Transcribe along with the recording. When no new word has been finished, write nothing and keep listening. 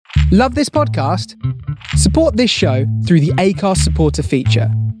Love this podcast? Support this show through the Acast supporter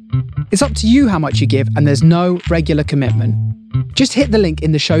feature. It's up to you how much you give, and there's no regular commitment. Just hit the link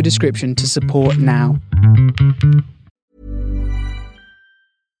in the show description to support now.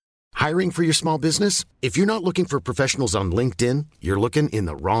 Hiring for your small business? If you're not looking for professionals on LinkedIn, you're looking in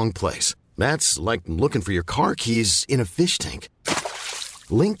the wrong place. That's like looking for your car keys in a fish tank.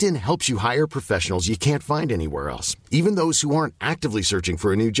 LinkedIn helps you hire professionals you can't find anywhere else, even those who aren't actively searching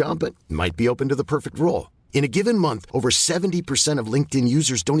for a new job but might be open to the perfect role. In a given month, over 70% of LinkedIn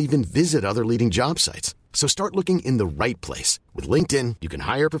users don't even visit other leading job sites. So start looking in the right place. With LinkedIn, you can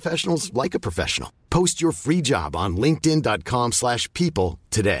hire professionals like a professional. Post your free job on linkedin.com/people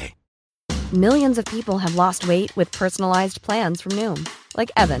today. Millions of people have lost weight with personalized plans from Noom. Like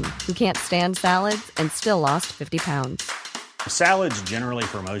Evan, who can't stand salads and still lost 50 pounds. Salads generally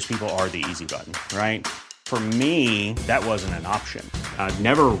for most people are the easy button, right? For me, that wasn't an option. I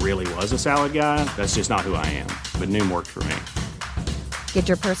never really was a salad guy. That's just not who I am. But Noom worked for me. Get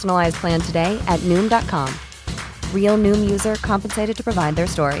your personalized plan today at Noom.com. Real Noom user compensated to provide their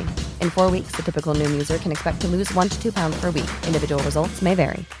story. In 4 weeks, the typical Noom user can expect to lose 1 to 2 pounds per week. Individual results may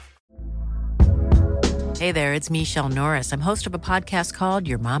vary. Hey there, it's Michelle Norris. I'm host of a podcast called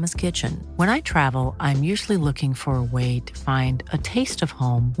Your Mama's Kitchen. When I travel, I'm usually looking for a way to find a taste of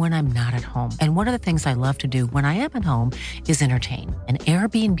home when I'm not at home. And one of the things I love to do when I am at home is entertain. And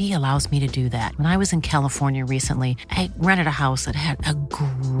Airbnb allows me to do that. When I was in California recently, I rented a house that had a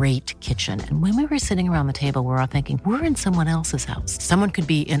great kitchen. And when we were sitting around the table, we're all thinking, we're in someone else's house. Someone could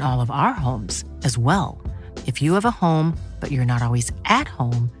be in all of our homes as well. If you have a home, but you're not always at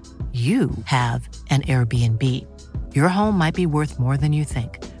home, you have an Airbnb. Your home might be worth more than you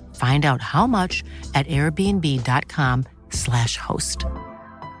think. Find out how much at airbnb.com/host.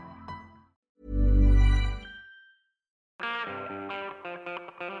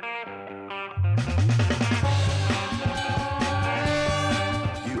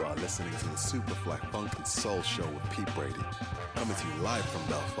 You are listening to the Superfly Funk and Soul Show with Pete Brady. Coming to you live from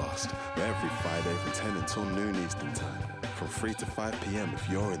Belfast, every Friday from 10 until noon Eastern Time. From 3 to 5 p.m. if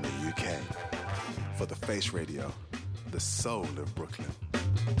you're in the UK. For the Face Radio, the soul of Brooklyn.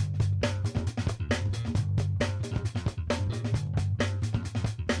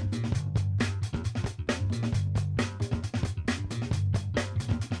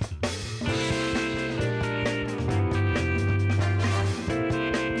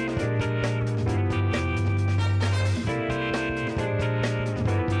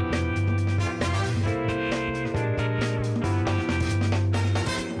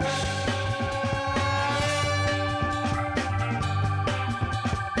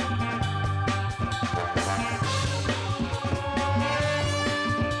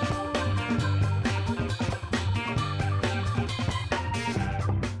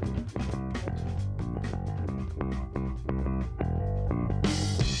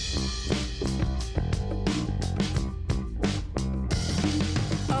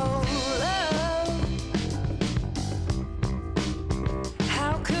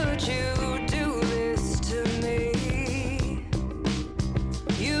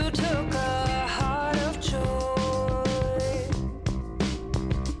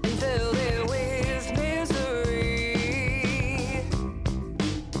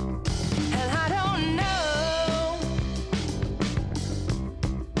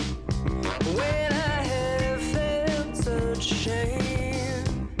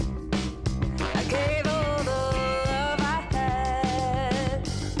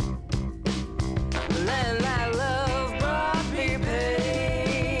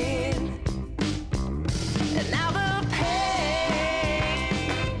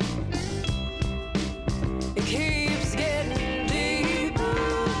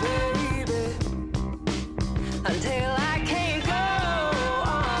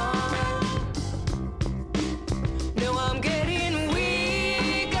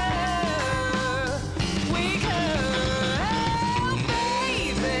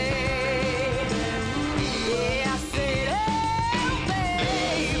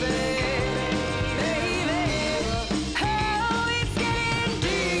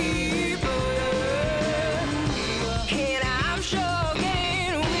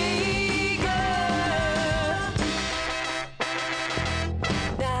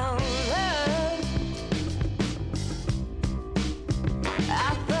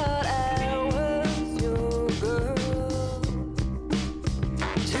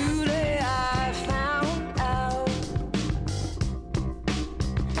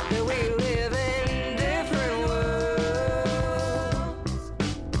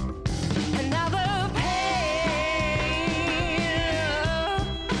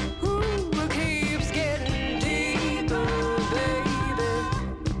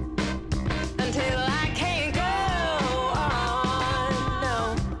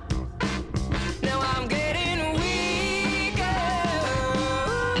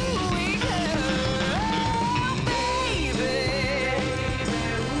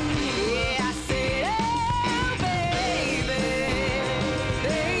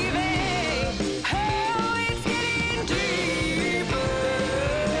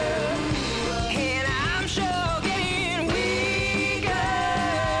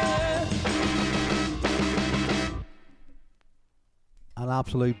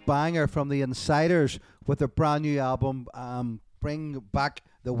 absolute banger from the Insiders with their brand new album, Bring Back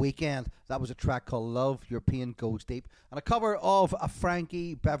the Weekend. That was a track called Love, Your Pain Goes Deep, and a cover of a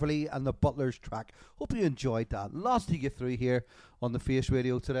Frankie Beverly and the Butlers track. Hope you enjoyed that. Lots to get through here on the Face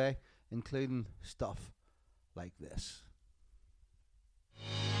Radio today, including stuff like this.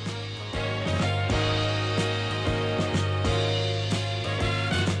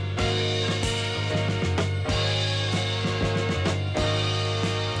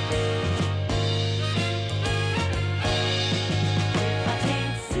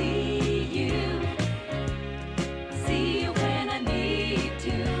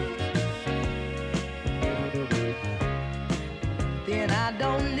 I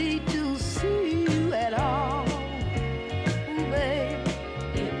don't need to see you at all, babe.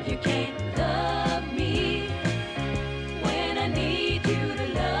 If you can't love me when I need you to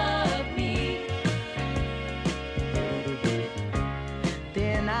love me,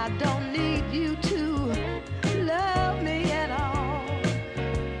 then I don't need you to love me at all.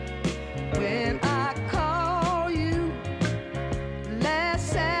 When I call you last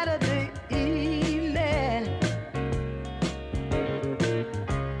Saturday evening,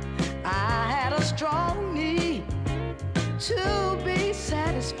 strong need to be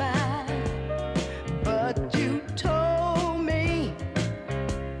satisfied, but you told me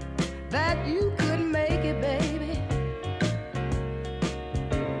that you couldn't make it, baby,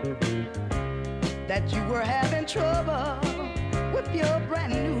 that you were having trouble with your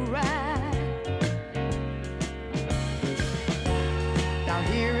brand new ride. Now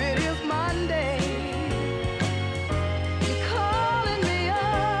here it is Monday,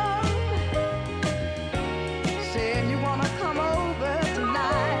 come over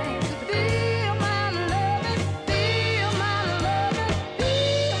tonight to feel my loving, feel my loving,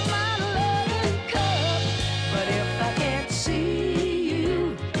 feel my loving cup. But if I can't see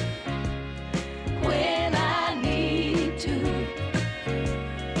you when I need to,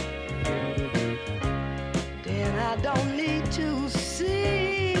 then I don't need to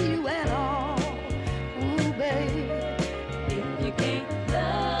see you at all. Ooh, babe, if you can't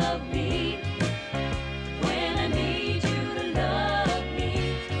love me when I need you,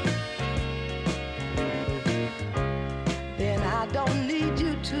 I don't need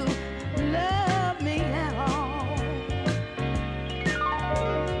you to love me at all.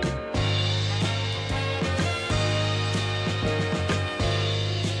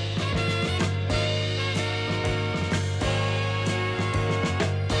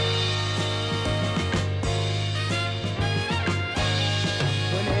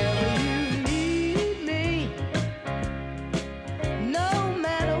 Whenever you need me, no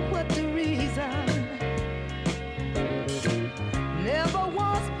matter what the reason, never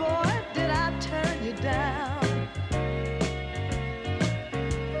once, boy, did I turn you down.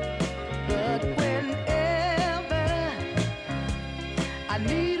 But whenever I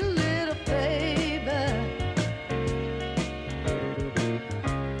need a little favor,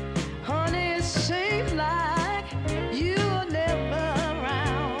 honey, it seems like you're never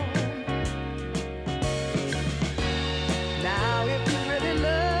around. Now if you really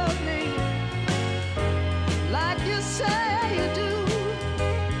love me like you say you do,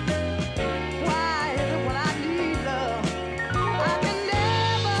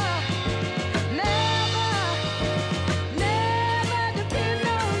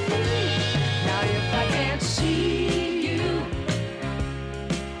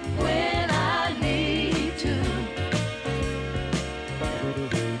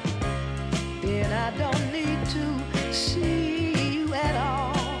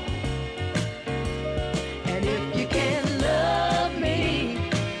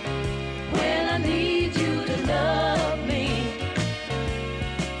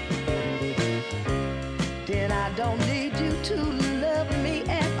 don't need you to love me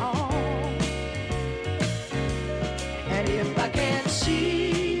at all. And if I can't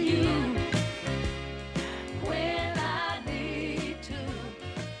see you when I need to.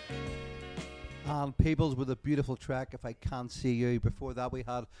 And Peoples with a beautiful track, If I Can't See You. Before that we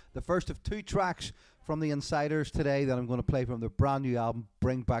had the first of two tracks from the Insiders today that I'm going to play from their brand new album,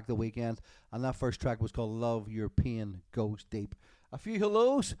 Bring Back the Weekend. And that first track was called Love, Your Pain Goes Deep. A few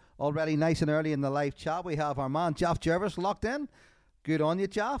hellos already nice and early in the live chat. We have our man Jaff Jervis locked in. Good on you,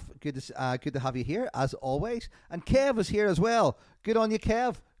 Jaff. Good to have you here as always. And Kev is here as well. Good on you,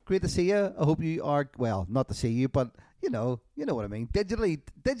 Kev. Great to see you. I hope you are, well, not to see you, but you know what I mean.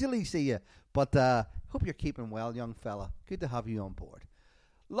 Digitally see you. But hope you're keeping well, young fella. Good to have you on board.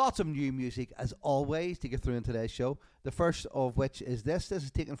 Lots of new music, as always, to get through in today's show. The first of which is this. This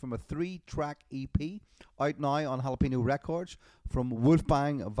is taken from a 3-track EP out now on Jalapeno Records from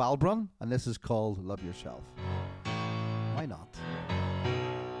Wolfgang Valbrun, and this is called Love Yourself. Why not?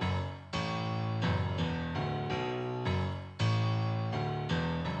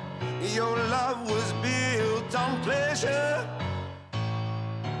 Your love was built on pleasure,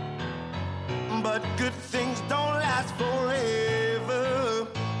 but good things don't last forever.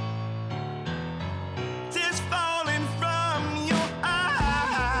 Tears falling from your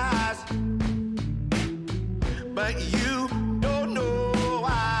eyes, but you don't know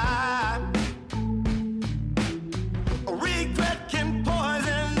why. Regret can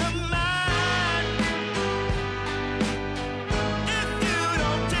poison the mind if you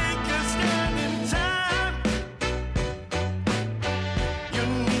don't take a stand in time. You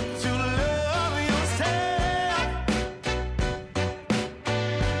need to love yourself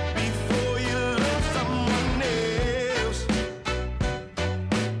before you love someone else.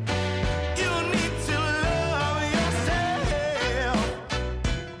 You need to love yourself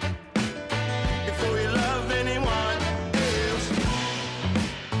before you love anyone else.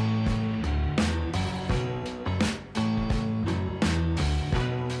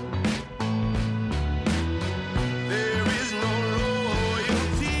 There is no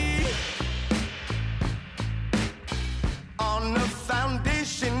loyalty on the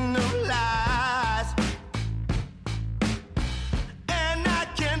foundation of lies, and I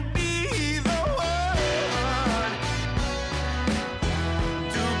can be the one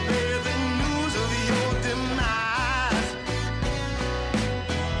to bear the news of your demise.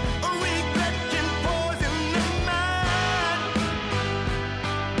 Regret can poison the mind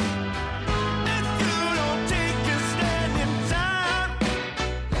if you don't take a stand in time.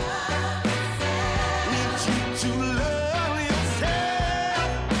 Need you to love yourself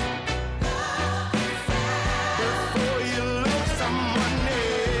before you love someone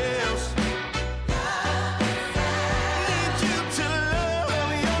else. Need you to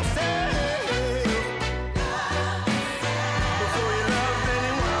love yourself before you love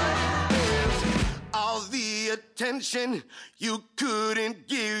anyone else. All the attention you couldn't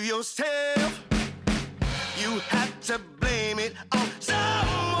give yourself, you had to blame it on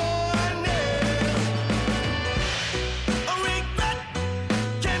someone else. Regret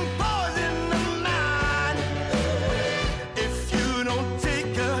can poison the mind if you don't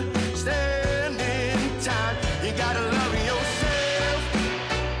take a stand in time. You gotta love yourself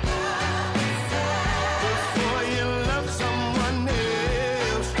before you love someone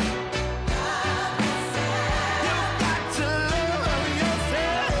else. You've got to love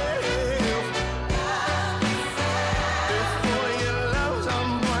yourself before you love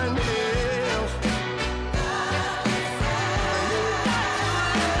someone else. You've got to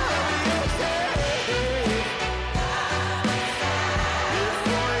love yourself before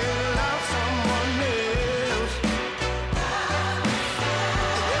you love someone else. You've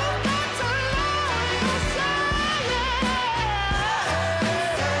got to love yourself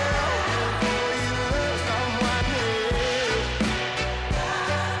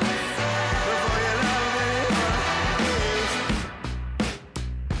before you love someone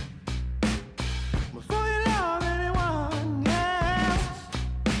else. Before you love anyone else.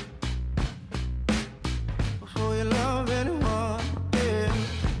 Before you love anyone else.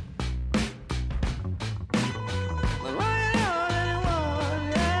 Before you love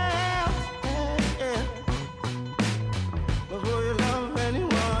anyone else. Before you love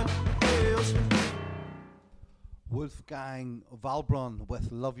anyone else. Wolfgang Valbrun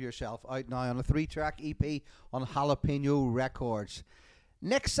with Love Yourself out now on a 3-track EP on Jalapeno Records.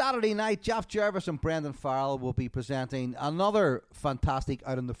 Next Saturday night, Jeff Jarvis and Brendan Farrell will be presenting another fantastic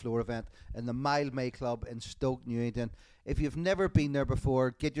Out on the Floor event in the Mile May Club in Stoke Newington. If you've never been there before,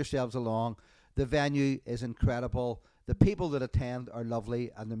 get yourselves along. The venue is incredible. The people that attend are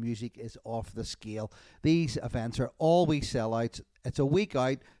lovely, and the music is off the scale. These events are always sellouts. It's a week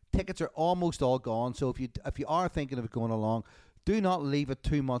out. Tickets are almost all gone. So if you are thinking of going along, do not leave it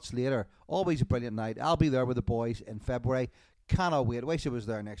 2 months later. Always a brilliant night. I'll be there with the boys in February. Cannot wait. Wish I was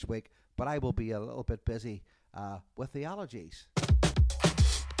there next week, but I will be a little bit busy with the allergies.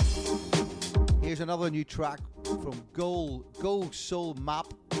 Here's another new track from Go Soul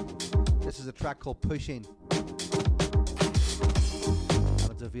Map. This is a track called Pushing, and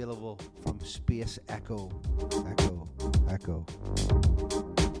it's available from Space Echo. Echo.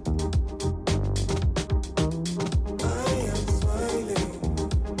 I am smiling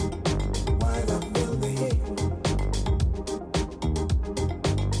while I feel the heat.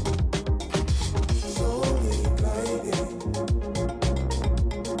 Slowly gliding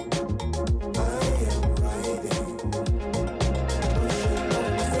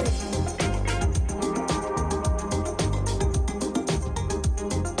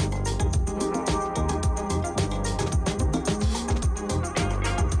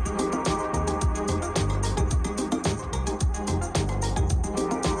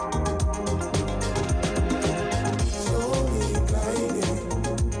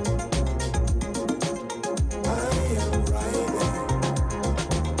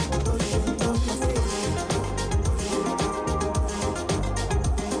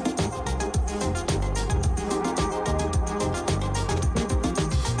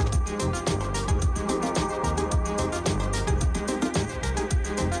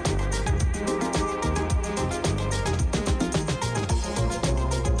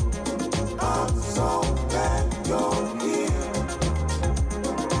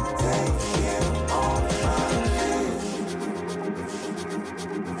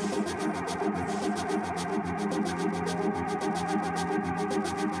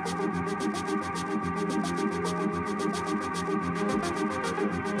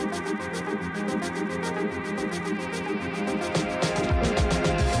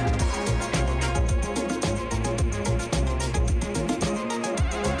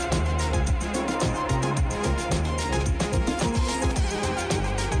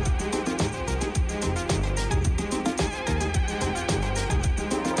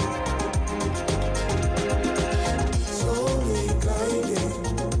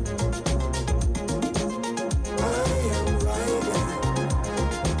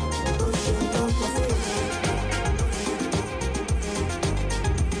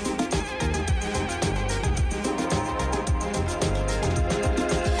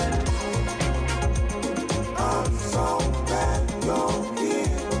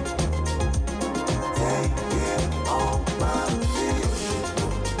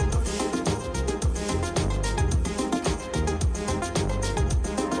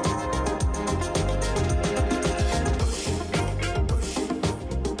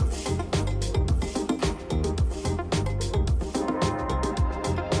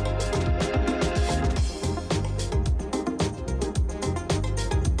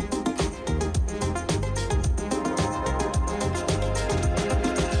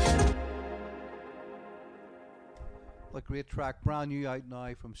track, brand new out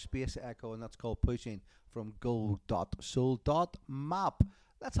now from Space Echo, and that's called Pushing from Go.Soul.Map.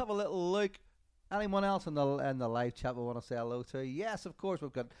 Let's have a little look. Anyone else in the live chat we want to say hello to? Yes, of course.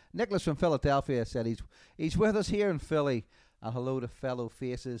 We've got Nicholas from Philadelphia said he's with us here in Philly, and hello to fellow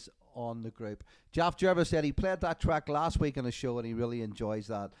faces on the group. Jaff Jervis said he played that track last week on the show and he really enjoys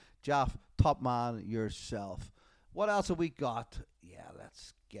that. Jaff, top man yourself. What else have we got? Yeah,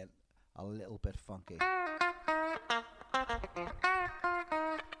 let's get a little bit funky.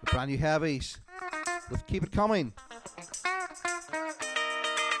 The brand new heavies. Let's keep it coming.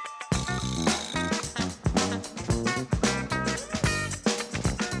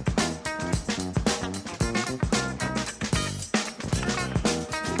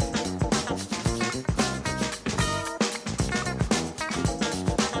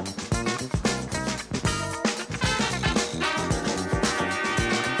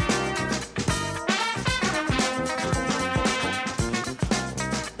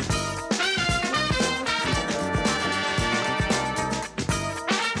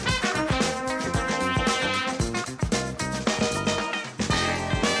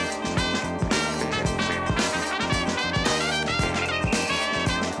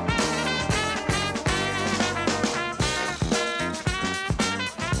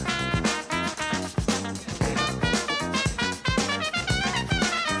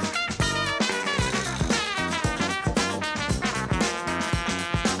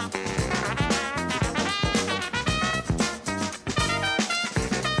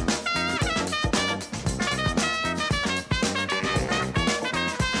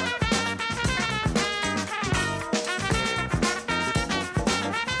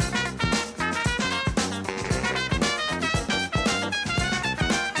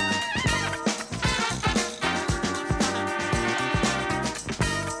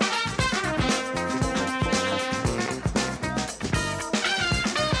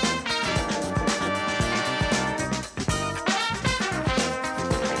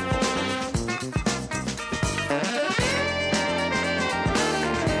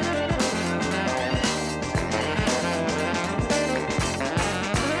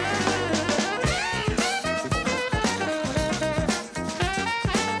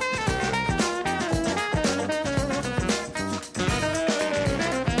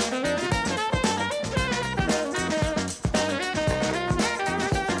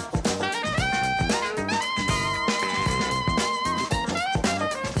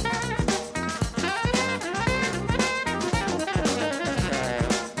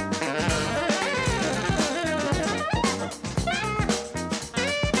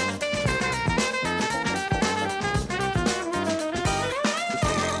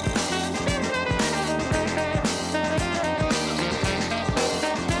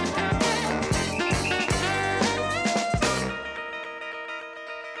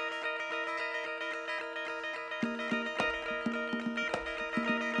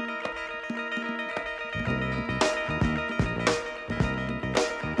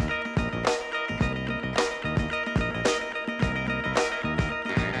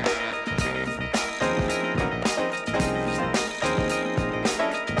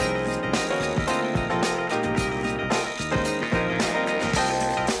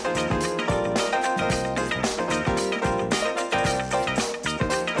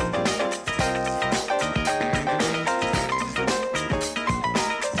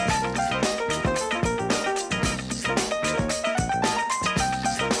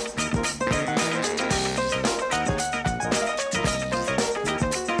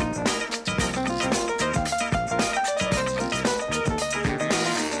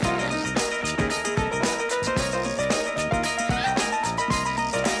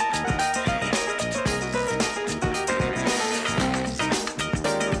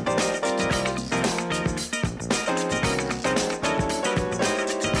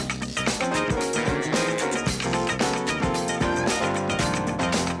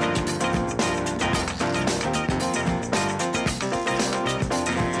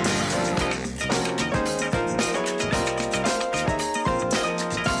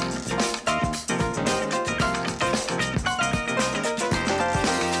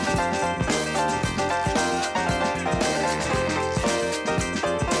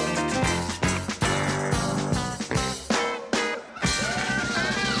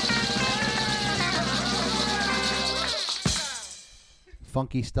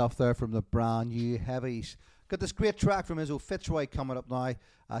 Funky stuff there from the brand new heavies. Got this great track from Izzo Fitzroy coming up now.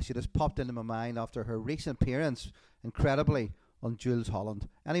 She just popped into my mind after her recent appearance, incredibly, on Jules Holland.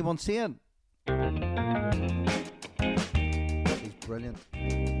 Anyone seeing? She's brilliant.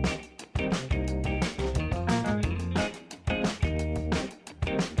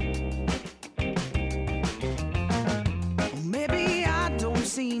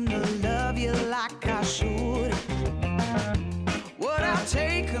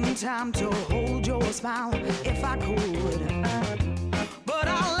 time to hold your smile if I could. But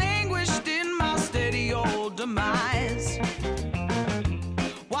I languished in my steady old demise.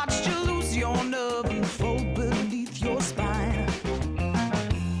 Watched you lose your nerve and fold beneath your spine.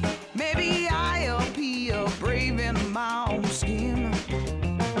 Maybe I appear brave in my own skin,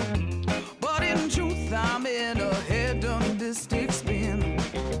 but in truth I'm in a hedonistic spin.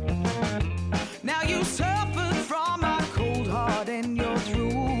 Now you suffered from my cold heart and you're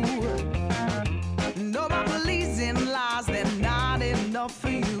through. No more pleasing lies, they're not enough for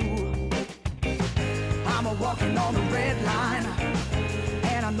you. I'm a walking on the red line,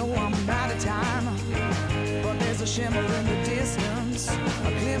 and I know I'm out of time, but there's a shimmer in the distance,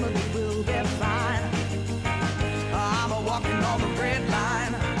 a glimmer that will be fine. I'm a walking on the red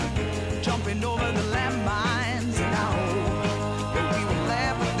line, jumping over the landmines, and I hope that we will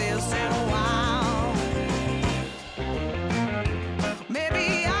laugh at this in a while.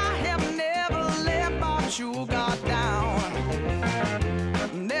 Maybe I have never let my true guard down,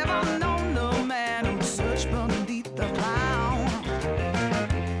 never known a man who'd search beneath the clown.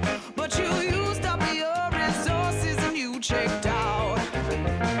 But you used up your resources and you checked out.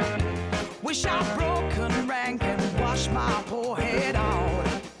 Wish I'd broken rank and washed my poor head out.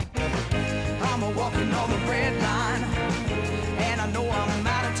 I'm a walking on the red line, and I know I'm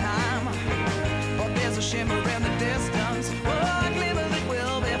out of time, but there's a shimmer in the distance, a glimmer that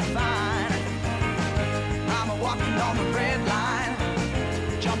will be fine. I'm a walking on the red line,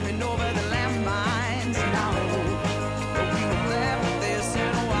 jumping over the landmines, and I hope that we will laugh at this in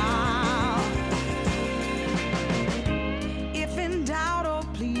a while. If in doubt, oh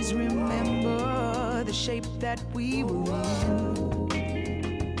please remember the shape that we were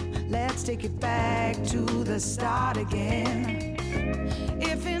in. Let's take it back to the start again.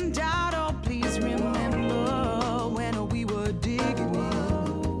 If in doubt, oh please remember when we were digging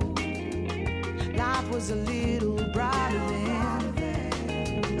in. Life was a little brighter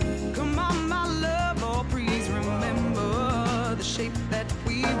then. Come on, my love, oh please remember the shape that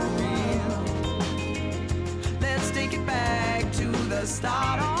we were in. Let's take it back to the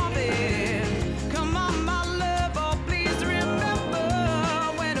start of it. Come on, my love, oh please remember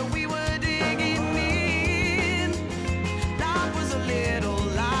when we were digging in. Life was a little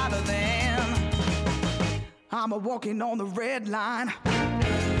lighter then. I'm a walking on the red line,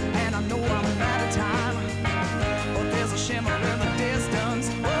 and I know I'm out of time, but there's a shimmer in the distance,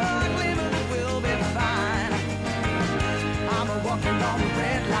 a glimmer that will be fine. I'm a walking on the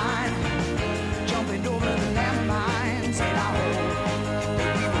red line, jumping over the landmines, and I hope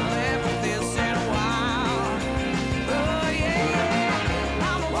that we will laugh at this in a while. Oh yeah,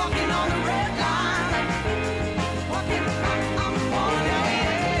 I'm a walking on the red line, walking, I'm walking,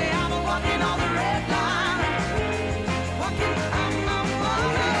 yeah, I'm a walking on the red line, walking, I'm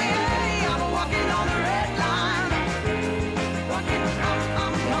walking, yeah, I'm a walking on the red line, walking,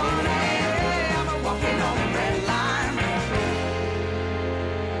 I'm walking, yeah, I'm a walking on the red line.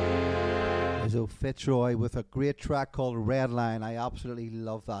 Izzo Fitzroy with a great track called Red Line. I absolutely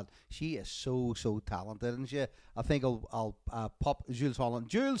love that. She is so talented, isn't she? I think I'll pop Jules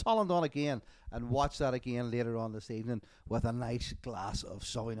Holland on again and watch that again later on this evening with a nice glass of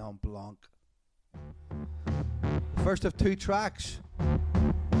Sauvignon Blanc. First of two tracks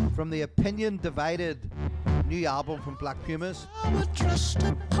from the Opinion Divided new album from Black Pumas.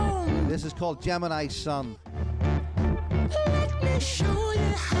 This is called Gemini Sun. Let me show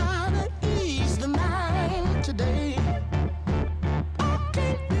you how to ease the mind today. I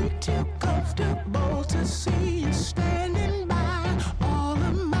can't be too comfortable to see you standing by all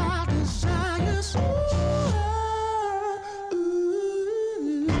of my desires. Ooh, yeah.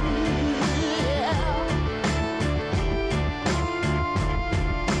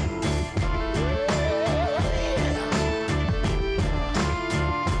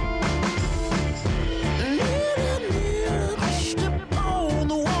 Step on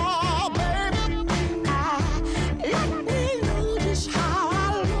the wall, baby. Let me know just how I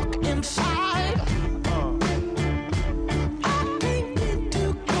look inside.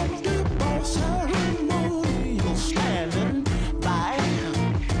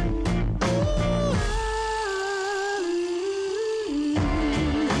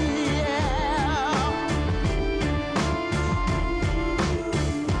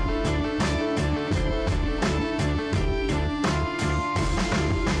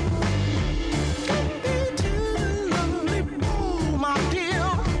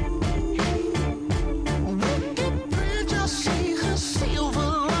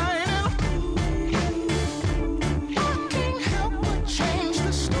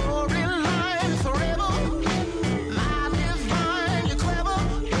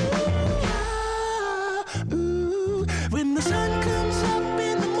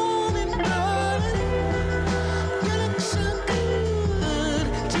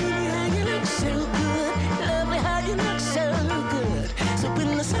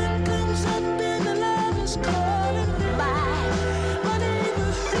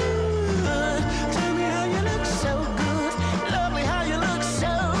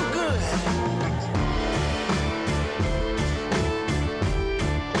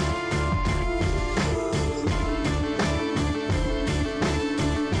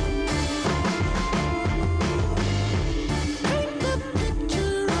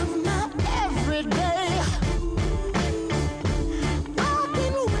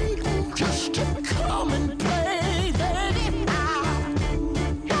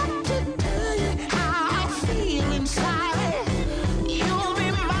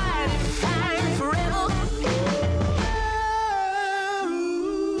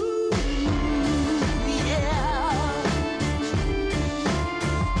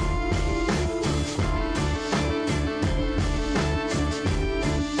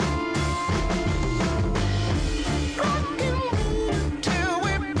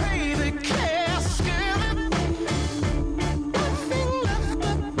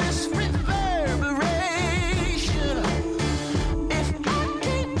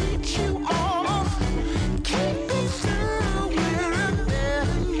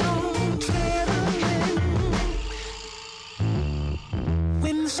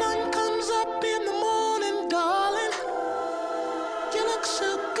 sun comes up in the morning, darling, you look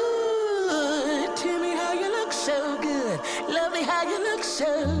so good. Tell me how you look so good. Lovely how you look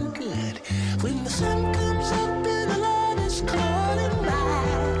so good. When the sun comes up and the Lord is calling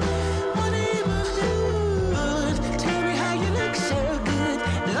my neighborhood. Tell me how you look so good.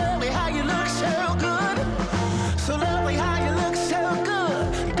 Lovely how you look so good. So lovely how you look so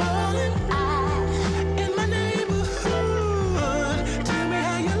good. Darling, in my neighborhood. Tell me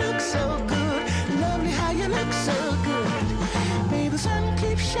how you look so good. Lovely how you look so good. May the sun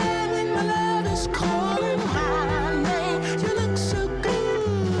keep shining, my love is calling my name. You look so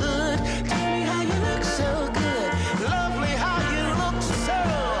good. Tell me how you look so good. Lovely how you look so.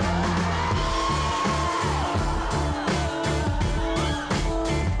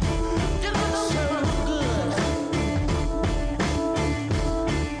 You look so good.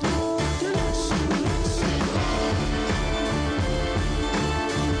 You look so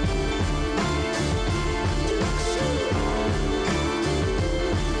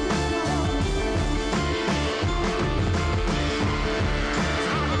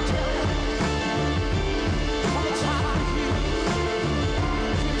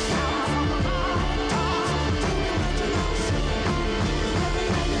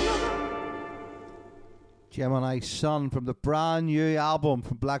Gemini Sun from the brand new album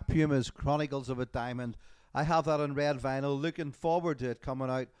from Black Pumas, Chronicles of a Diamond. I have that on red vinyl. Looking forward to it coming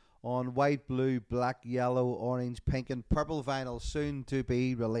out on white, blue, black, yellow, orange, pink and purple vinyl, soon to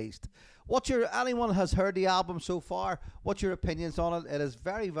be released. Anyone has heard the album so far? What's your opinions on it? It is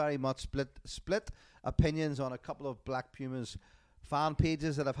very, very much split opinions on a couple of Black Pumas fan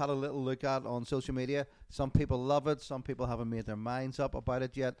pages that I've had a little look at on social media. Some people love it, some people haven't made their minds up about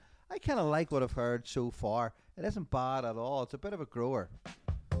it yet. I kind of like what I've heard so far. It isn't bad at all. It's a bit of a grower.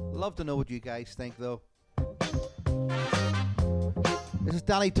 Love to know what you guys think, though. This is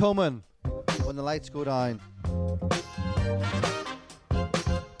Danny Toman, When the Lights Go Down.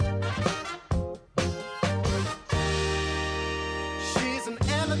 She's an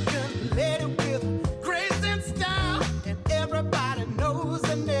elegant lady with grace and style, and everybody knows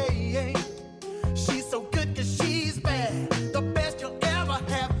her name. She's so good 'cause she's bad, the best you'll ever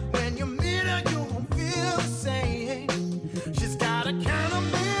have. When you meet her, you won't feel the same. She's got a kind of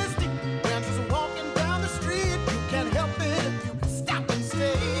mystic. When she's walking down the street, you can't help it if you stop and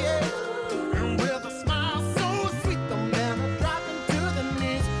stay. And with a smile so sweet, the man will drive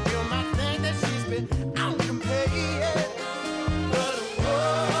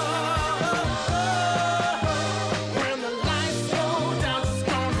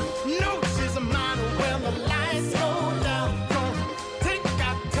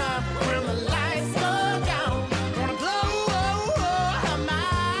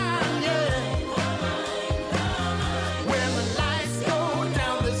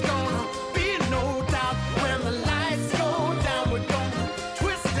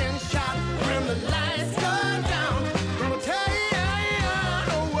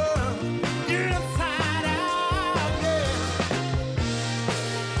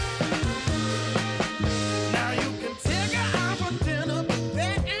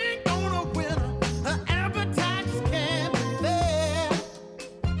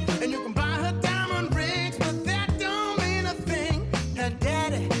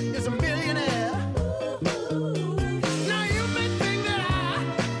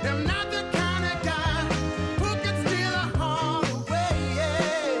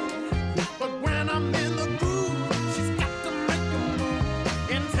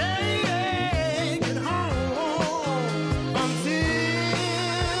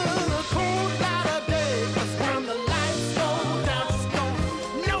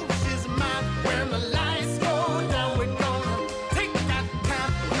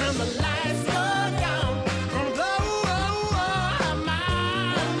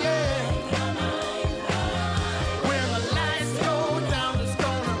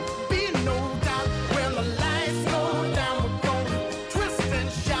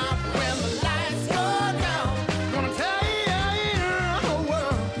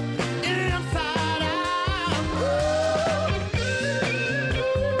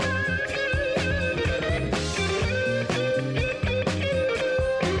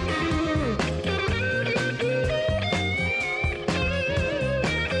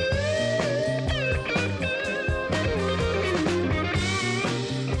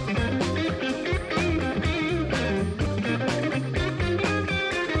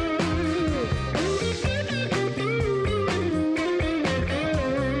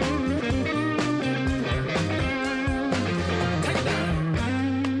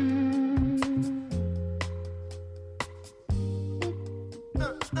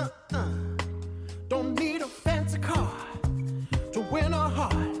Don't need a fancy car to win her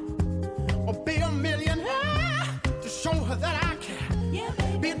heart, or be a millionaire to show her that I care.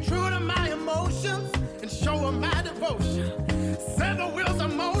 Be true to my emotions and show her my devotion. Set the wheels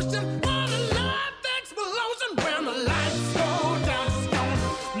of motion on a life explosion. When the lights go down, she's gonna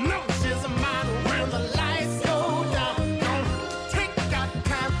know she's mine. When the lights go down, gonna take out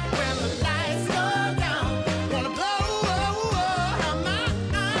time. When the lights go down, gonna blow her mind.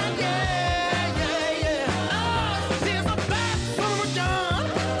 Yeah, yeah, yeah. Oh, she's a bad gun.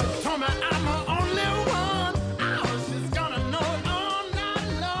 Told me I'm the only one. Oh, she's gonna know it all night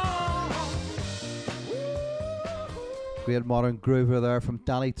long. Great modern groover there from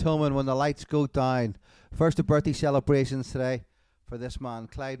Danny Tillman, When the Lights Go Down. First of birthday celebrations today for this man,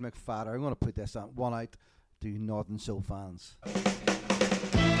 Clyde McFadder. I'm going to put this one out to you Northern Soul fans.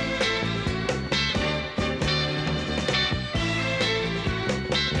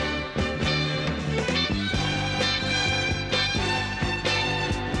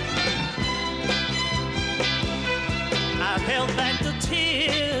 I've held back the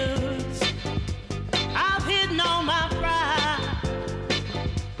tears, I've hidden all my pride,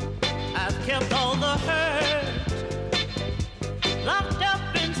 I've kept all the hurt locked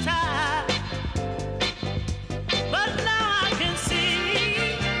up inside. But now I can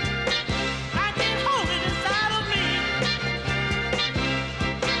see I can hold it inside of me.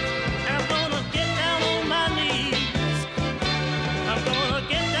 And I'm gonna get down on my knees. I'm gonna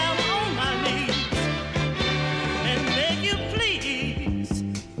get down on my knees and beg you, please,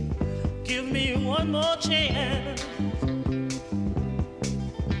 give me one more chance.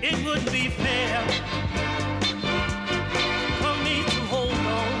 It wouldn't be fair for me to hold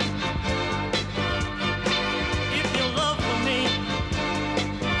on. If your love for me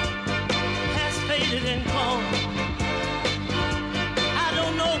has faded and gone, I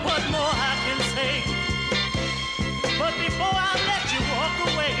don't know what more I can say. But before I let you walk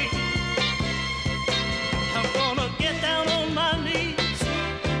away, I'm gonna get down on my knees.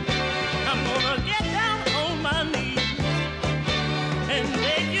 I'm gonna get down on my knees and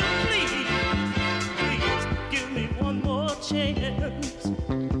beg you, please, please give me one more chance.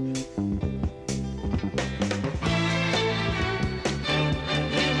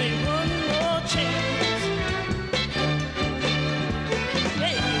 Give me one more chance.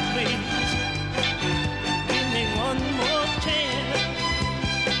 Beg you, please, give me one more chance.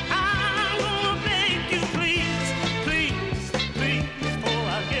 I'm gonna beg you, please, please, please, before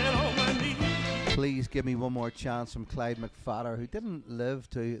I get on my knees. Please give me one more chance from Clyde McFadder, who didn't live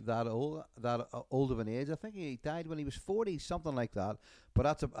to that old of an age. I think he died when he was 40, something like that. But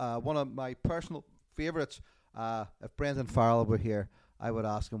that's one of my personal favourites. If Brendan Farrell were here, I would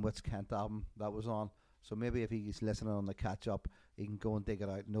ask him which Kent album that was on. So maybe if he's listening on the catch up, he can go and dig it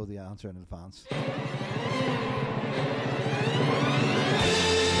out and know the answer in advance.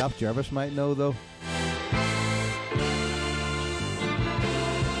 Gav Jervis might know though.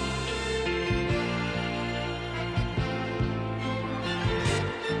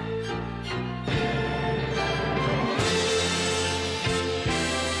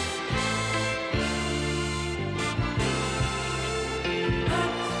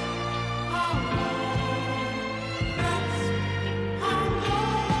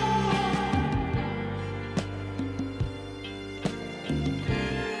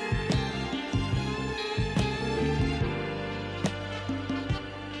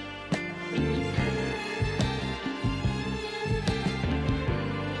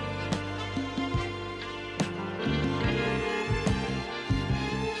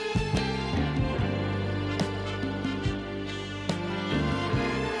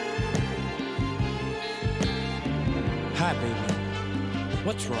 Hi, baby.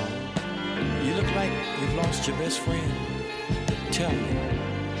 What's wrong? You look like you've lost your best friend. Tell me,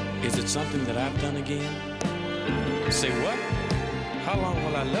 is it something that I've done again? Say what? How long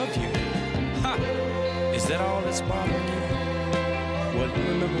will I love you? Ha! Is that all that's bothering you? Well, you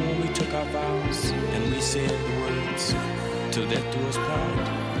remember when we took our vows and we said the words, till death do us part?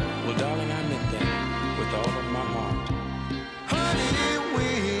 Well, darling, I meant that with all of my heart. Honey,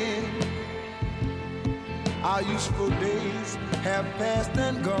 when our useful days have passed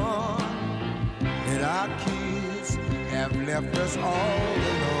and gone, and our kids have left us all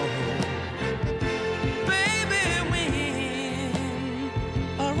alone. Baby, when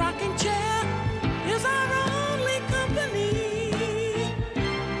a rocking chair is our only company,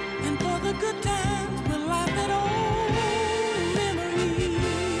 and for the good times we'll laugh at old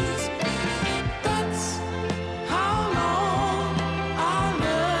memories. That's how long I'll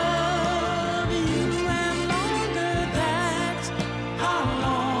love you, and longer. That's how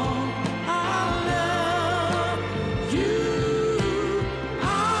long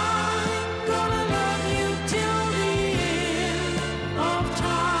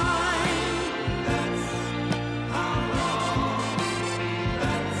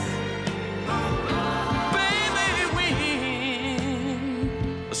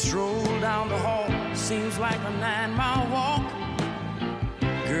like a 9-mile walk,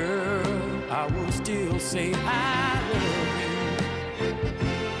 girl, I will still say I love you.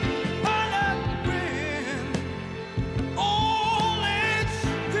 But when old age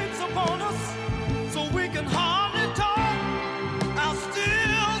creeps upon us, so we can hardly talk, I'll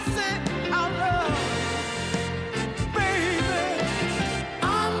still say I love you, baby.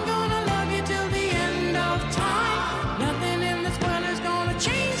 I'm gonna love you till the end of time. Nothing in this world is gonna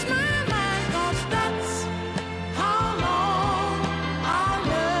change my mind, 'cause that's how long I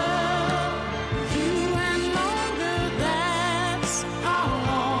love you, and longer, that's how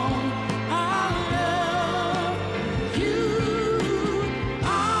long I love you.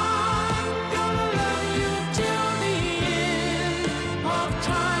 I'm gonna love you till the end of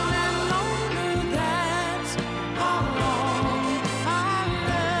time, and longer, that's how long I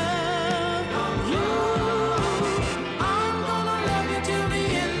love you. I'm gonna love you till the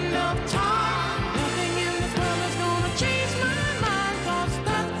end of time. Nothing in this world is gonna change my mind, 'cause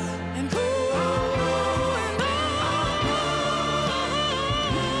that's and who and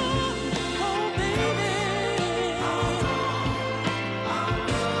oh baby.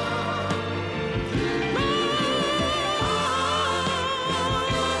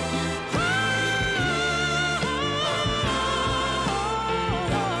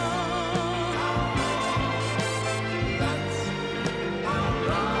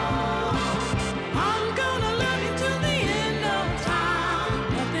 I'm gonna love you till the end of time.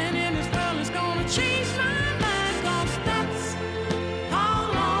 Nothing in this world is gonna change my mind, 'cause that's how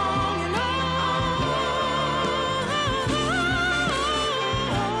long and all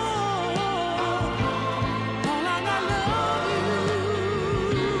like I love you.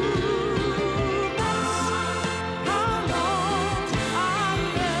 That's how long I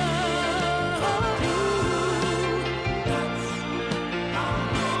love you. That's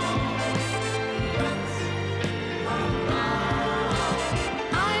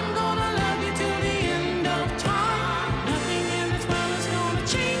I'm gonna love you till the end of time. Nothing in this world is gonna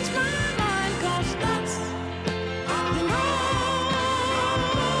change my mind, 'cause that's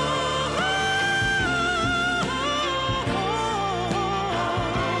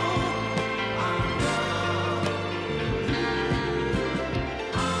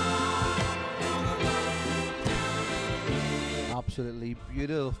Absolutely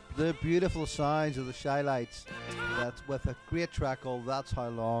beautiful. The beautiful sounds of the Shy Lights. That's with a great track called That's How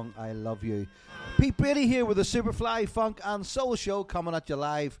Long I Love You. Pete Brady here with the Superfly Funk and Soul Show, coming at you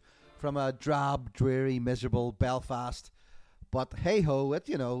live from a drab, dreary, miserable Belfast. But hey ho,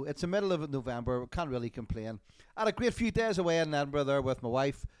 it's the middle of November. Can't really complain. I had a great few days away in Edinburgh there with my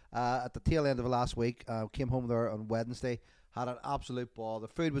wife at the tail end of last week. Came home there on Wednesday. Had an absolute ball. The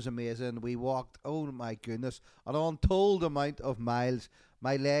food was amazing. We walked, oh my goodness, an untold amount of miles.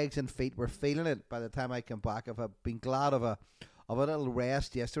 My legs and feet were feeling it by the time I came back. I've been glad of a little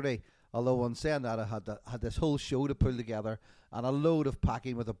rest yesterday. Although on saying that, I had this whole show to pull together and a load of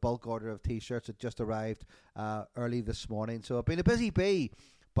packing with a bulk order of T-shirts that just arrived early this morning. So I've been a busy bee,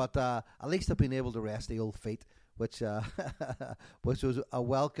 but at least I've been able to rest the old feet, which which was a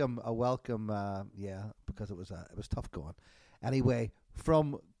welcome, because it was tough going. Anyway,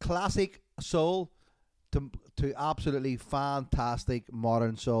 from classic soul to absolutely fantastic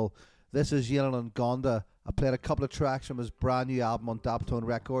modern soul, this is Yelan Gonda. I played a couple of tracks from his brand new album on Daptone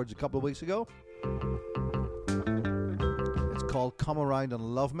Records a couple of weeks ago. It's called Come Around and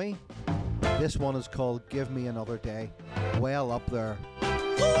Love Me. This one is called Give Me Another Day. Well up there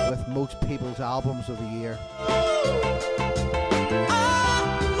with most people's albums of the year.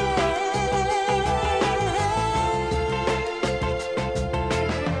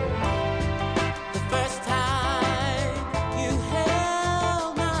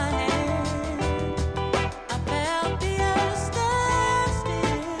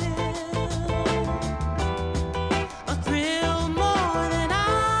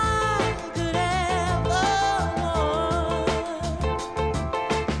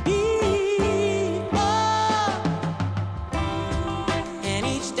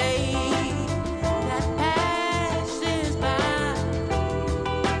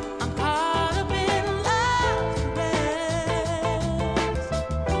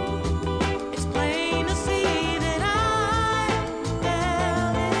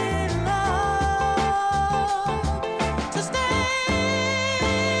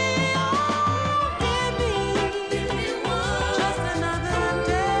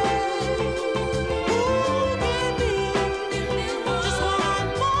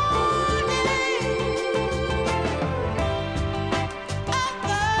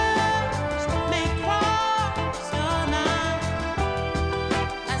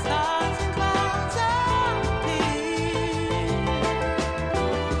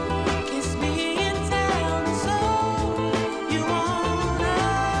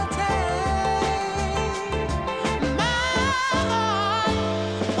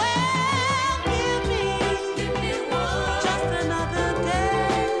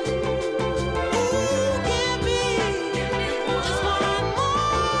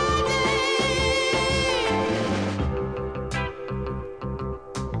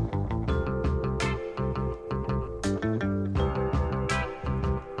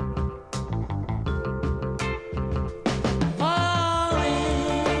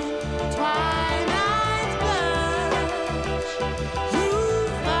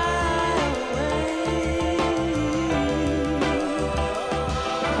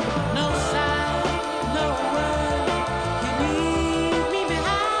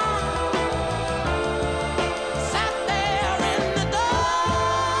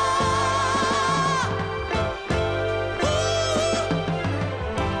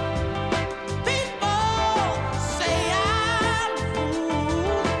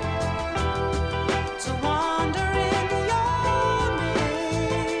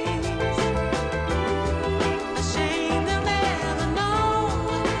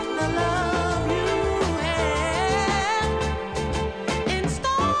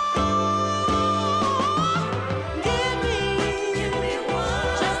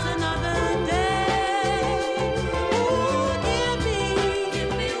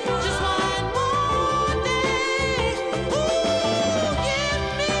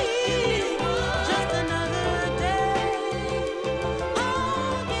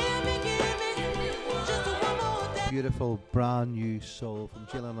 beautiful brand new soul from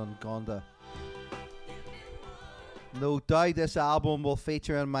Gillian and Gonda. No doubt this album will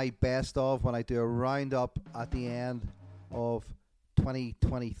feature in my best of when I do a roundup at the end of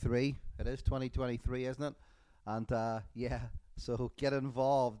 2023. It is 2023, isn't it? And yeah, so get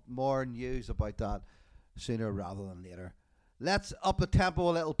involved. More news about that sooner rather than later. Let's up the tempo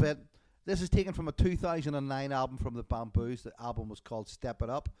a little bit. This is taken from a 2009 album from the Bamboos. The album was called Step It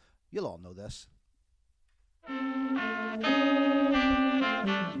Up. You'll all know this.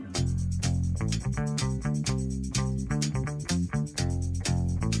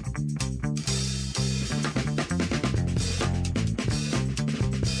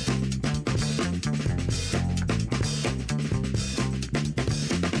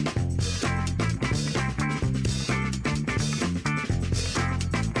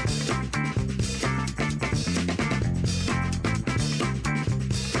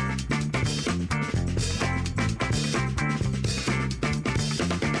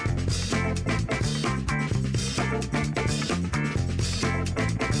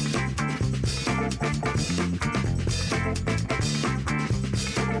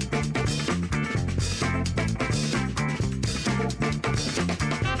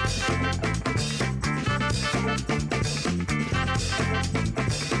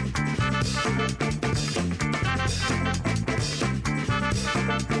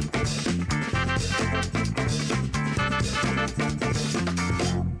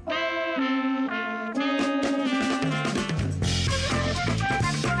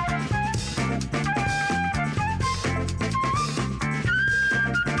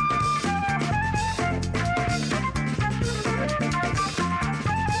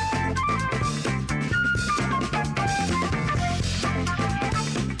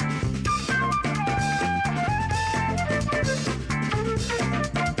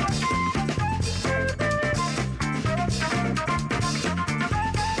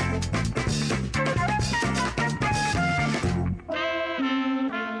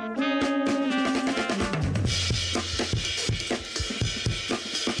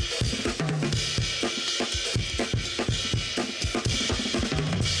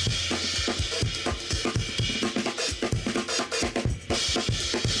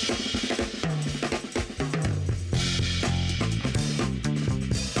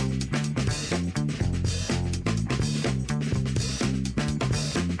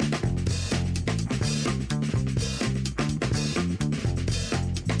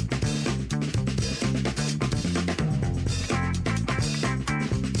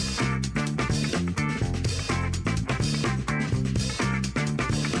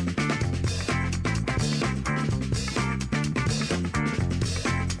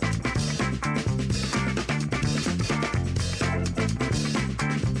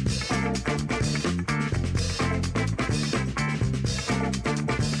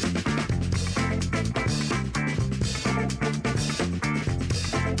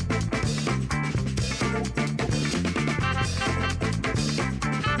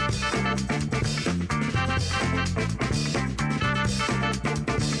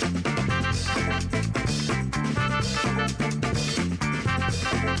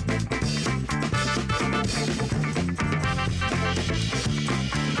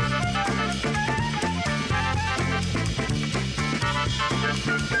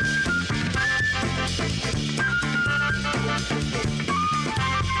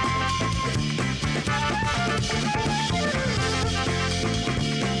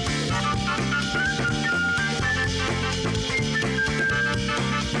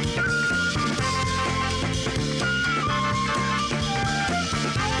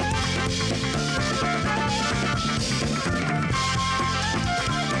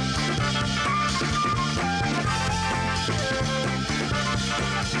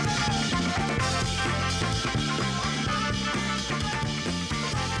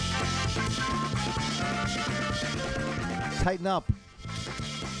 Tighten Up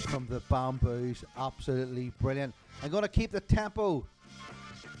from the Bamboos. Absolutely brilliant. I'm going to keep the tempo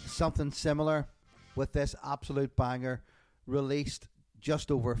something similar with this absolute banger released just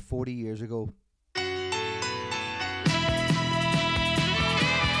over 40 years ago.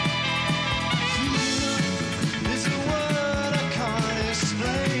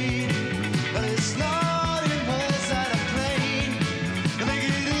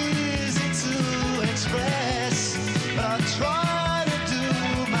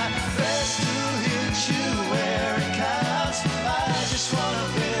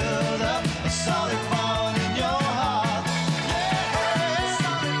 Solid bond in your heart. Yeah,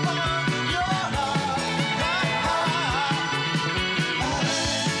 solid bond in your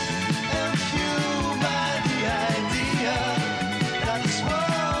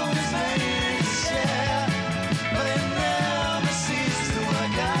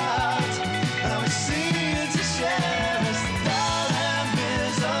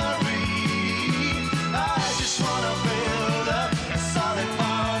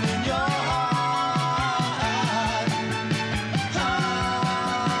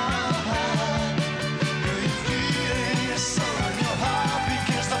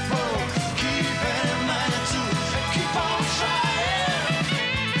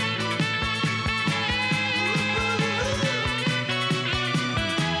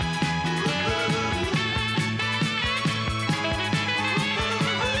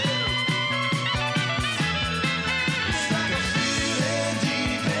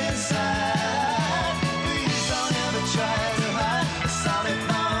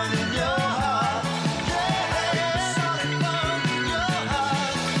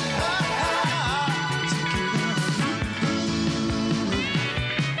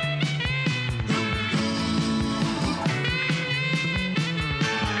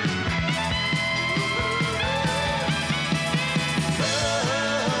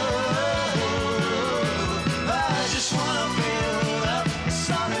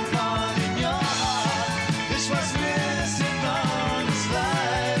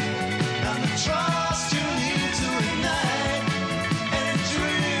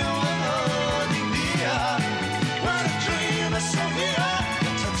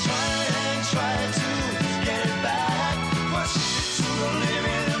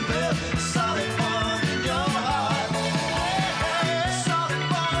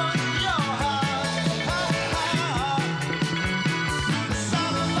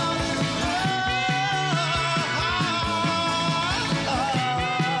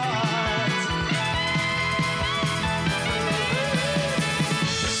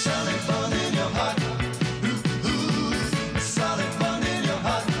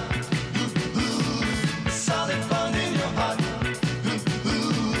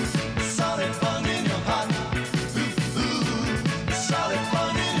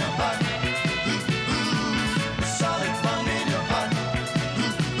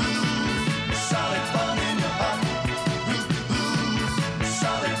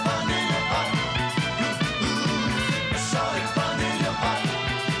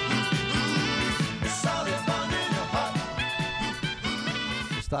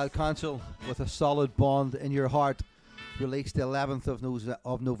Style Council with A Solid Bond in Your Heart, released the 11th of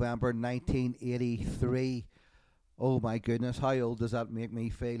November 1983. Oh my goodness, how old does that make me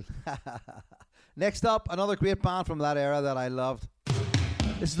feel? Next up, another great band from that era that I loved.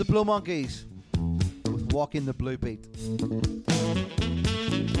 This is the Blue Monkeys with Walking the Blue Beat.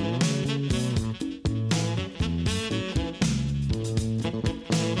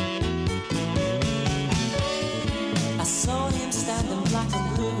 I saw him standing black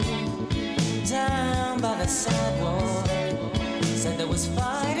and blue down by the sidewalk. Said there was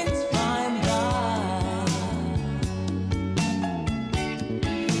fighting by and by.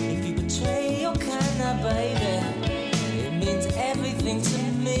 If you betray your kind, now baby, it means everything to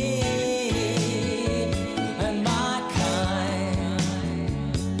me and my kind.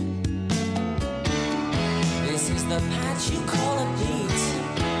 This is the patch you call a beat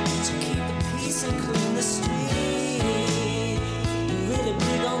to keep the peace and clean the street. Really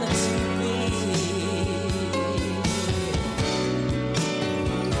big on the TV.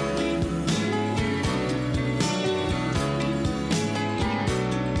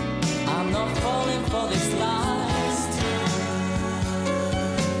 I'm not falling for this lust.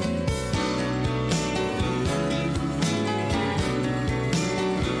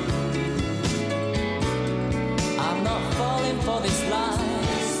 I'm not falling for this lust.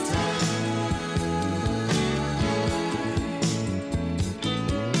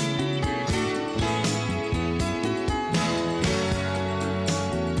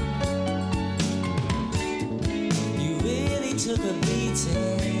 Took a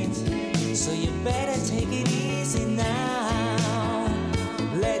beating, so you better take it easy now.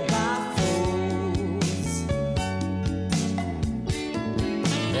 Led by fools,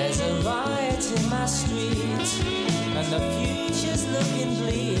 there's a riot in my street, and the future's looking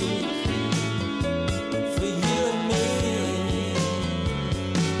bleak for you and me.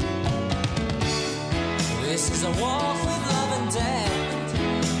 This is a walk with love and death,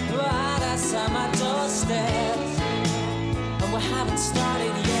 right outside my doorstep. We haven't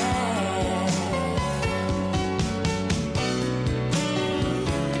started yet.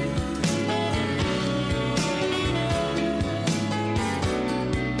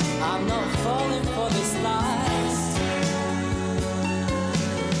 I'm not falling for this lust.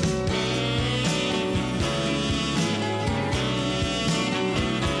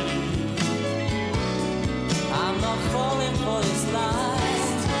 I'm not falling for this lust.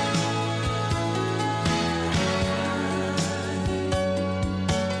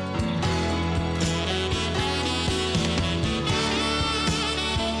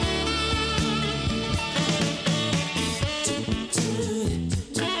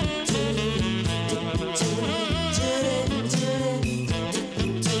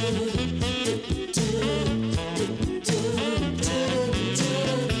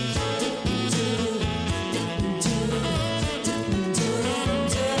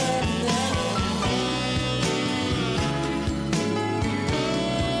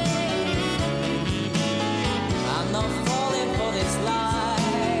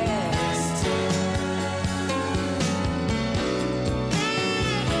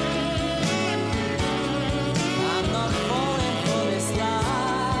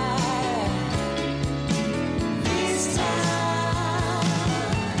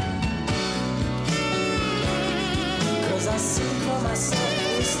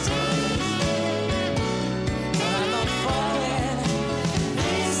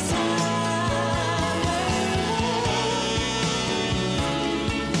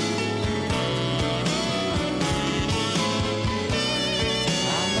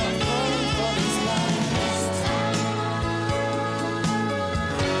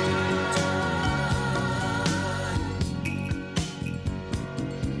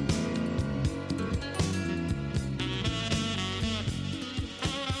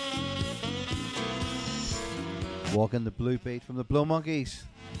 Walking the Blue Beat from the Blue Monkeys.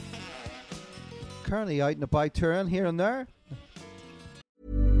 Currently out and about touring here and there.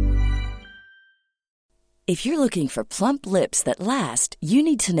 If you're looking for plump lips that last, you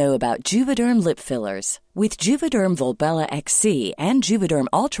need to know about Juvederm lip fillers. With Juvederm Volbella XC and Juvederm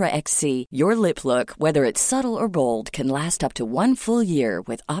Ultra XC, your lip look, whether it's subtle or bold, can last up to 1 full year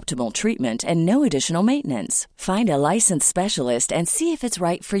with optimal treatment and no additional maintenance. Find a licensed specialist and see if it's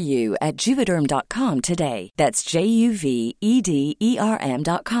right for you at Juvederm.com today. That's JUVEDERM.com.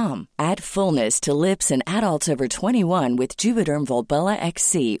 Add fullness to lips in adults over 21 with Juvederm Volbella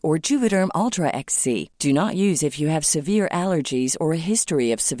XC or Juvederm Ultra XC. Do not use if you have severe allergies or a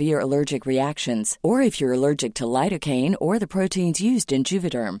history of severe allergic reactions, or if you're allergic to lidocaine or the proteins used in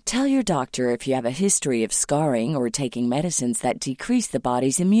Juvederm. Tell your doctor if you have a history of scarring or taking medicines that decrease the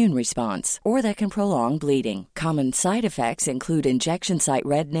body's immune response or that can prolong bleeding. Common side effects include injection site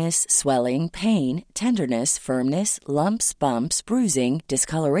redness, swelling, pain, tenderness, firmness, lumps, bumps, bruising,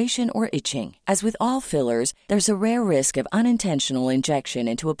 discoloration, or itching. As with all fillers, there's a rare risk of unintentional injection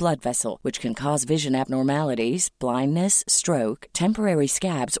into a blood vessel, which can cause vision abnormalities, blindness, stroke, temporary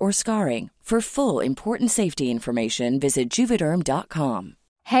scabs, or scarring. For full, important safety information, visit Juvederm.com.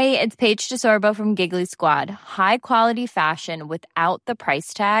 Hey, it's Paige DeSorbo from Giggly Squad. High quality fashion without the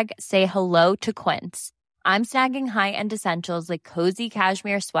price tag. Say hello to Quince. I'm snagging high-end essentials like cozy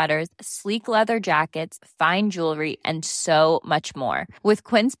cashmere sweaters, sleek leather jackets, fine jewelry, and so much more. With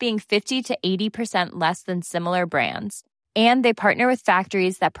Quince being 50 to 80% less than similar brands. And they partner with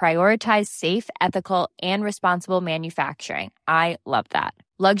factories that prioritize safe, ethical, and responsible manufacturing. I love that.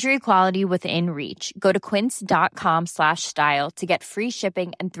 Luxury quality within reach. Go to quince.com/style to get free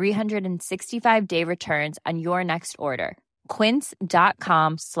shipping and 365-day returns on your next order.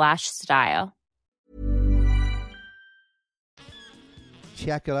 Quince.com/style.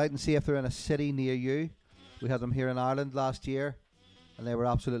 Check it out and see if they're in a city near you. We had them here in Ireland last year, and they were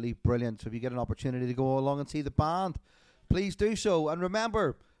absolutely brilliant. So if you get an opportunity to go along and see the band, please do so. And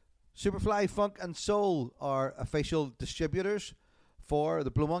remember, Superfly Funk and Soul are official distributors for the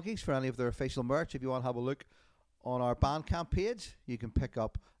Blue Monkeys, for any of their official merch. If you want to have a look on our Bandcamp page, you can pick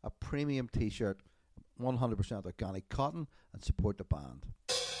up a premium t-shirt, 100% organic cotton, and support the band.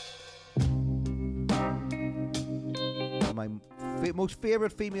 My most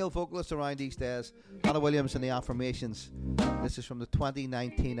favourite female vocalist around these days, Hannah Williams and the Affirmations. This is from the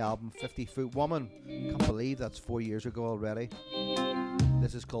 2019 album 50 Foot Woman. Can't believe that's 4 years ago already.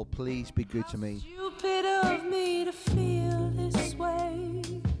 This is called Please Be Good to Me. Stupid of me to feel this way,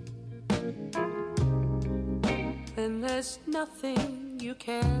 and there's nothing you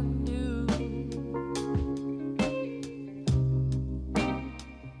can do.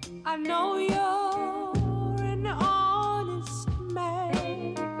 I know you're an honest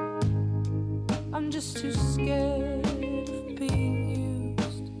man. I'm just too scared of being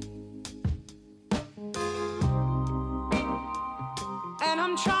used, and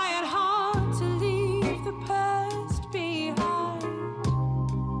I'm trying hard to leave the past behind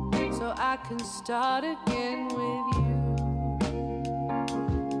so I can start again with you.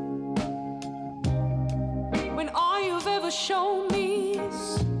 When all you've ever shown me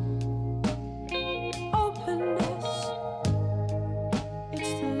is openness,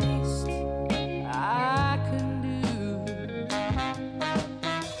 it's the least I can do.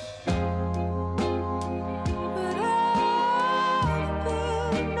 But I've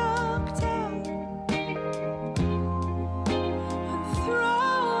been knocked out and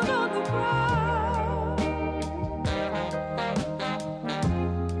thrown on the ground.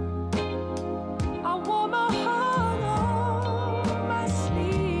 I wore my heart on my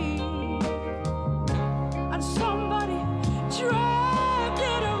sleeve, and somebody dragged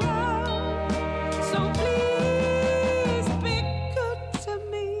it around. So please be good to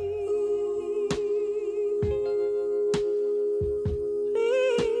me.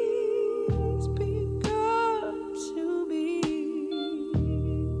 Please be good to me.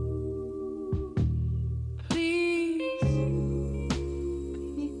 Please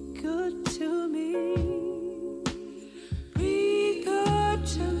be good to me. Be good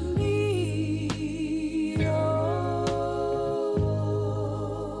to me. Oh.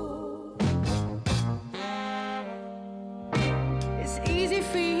 It's easy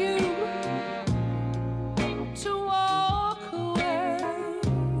for you to walk away.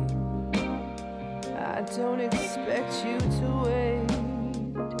 I don't expect you to wait.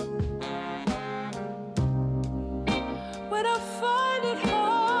 When I find it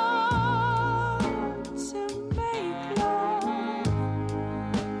hard to make love,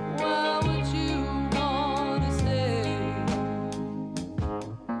 why would you wanna stay?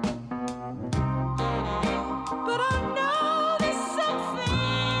 But I know there's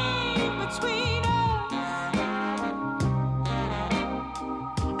something between us,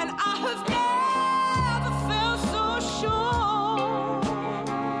 and I have never felt so sure.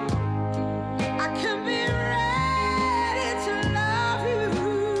 I can be ready to love you,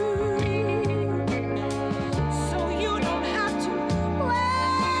 so you don't have to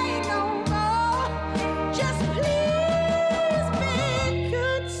wait no more. Just please be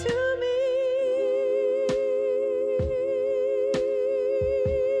good to me.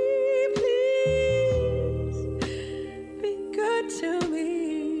 Please be good to me.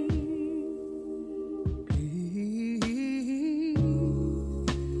 Please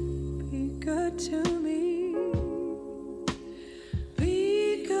be good to me.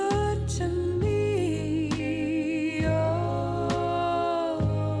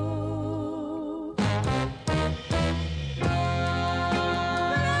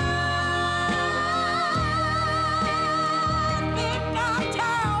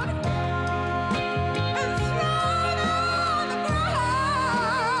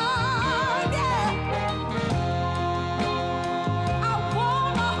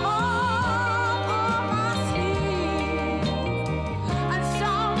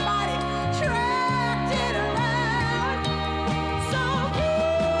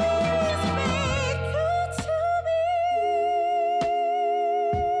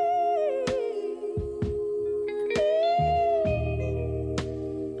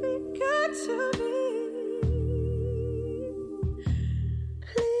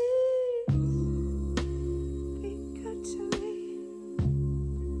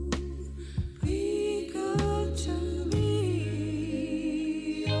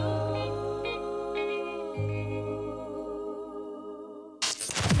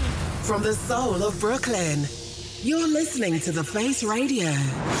 From the soul of Brooklyn, you're listening to The Face Radio.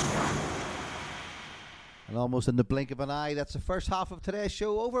 And almost in the blink of an eye, that's the first half of today's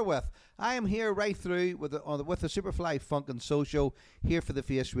show over with. I am here right through with the Superfly Funk and Soul Show here for The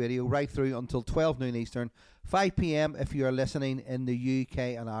Face Radio, right through until 12 noon Eastern, 5 p.m. if you are listening in the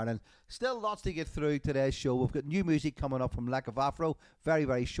UK and Ireland. Still lots to get through today's show. We've got new music coming up from Lack of Afro very,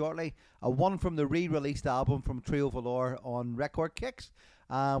 very shortly. One from the re-released album from Trio Valor on Record Kicks.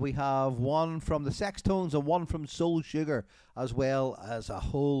 We have one from the Sextones and one from Soul Sugar, as well as a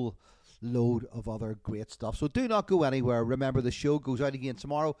whole load of other great stuff. So do not go anywhere. Remember, the show goes out again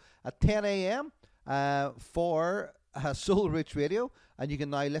tomorrow at 10 a.m. For Soul Roots Radio, and you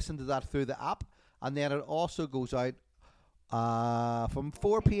can now listen to that through the app. And then it also goes out from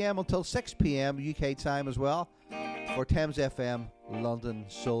 4 p.m. until 6 p.m. UK time as well for Thames FM London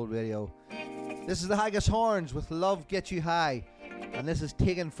Soul Radio. This is the Haggis Horns with Love Get You High, and this is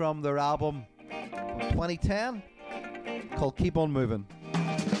taken from their album 2010 called Keep On Moving.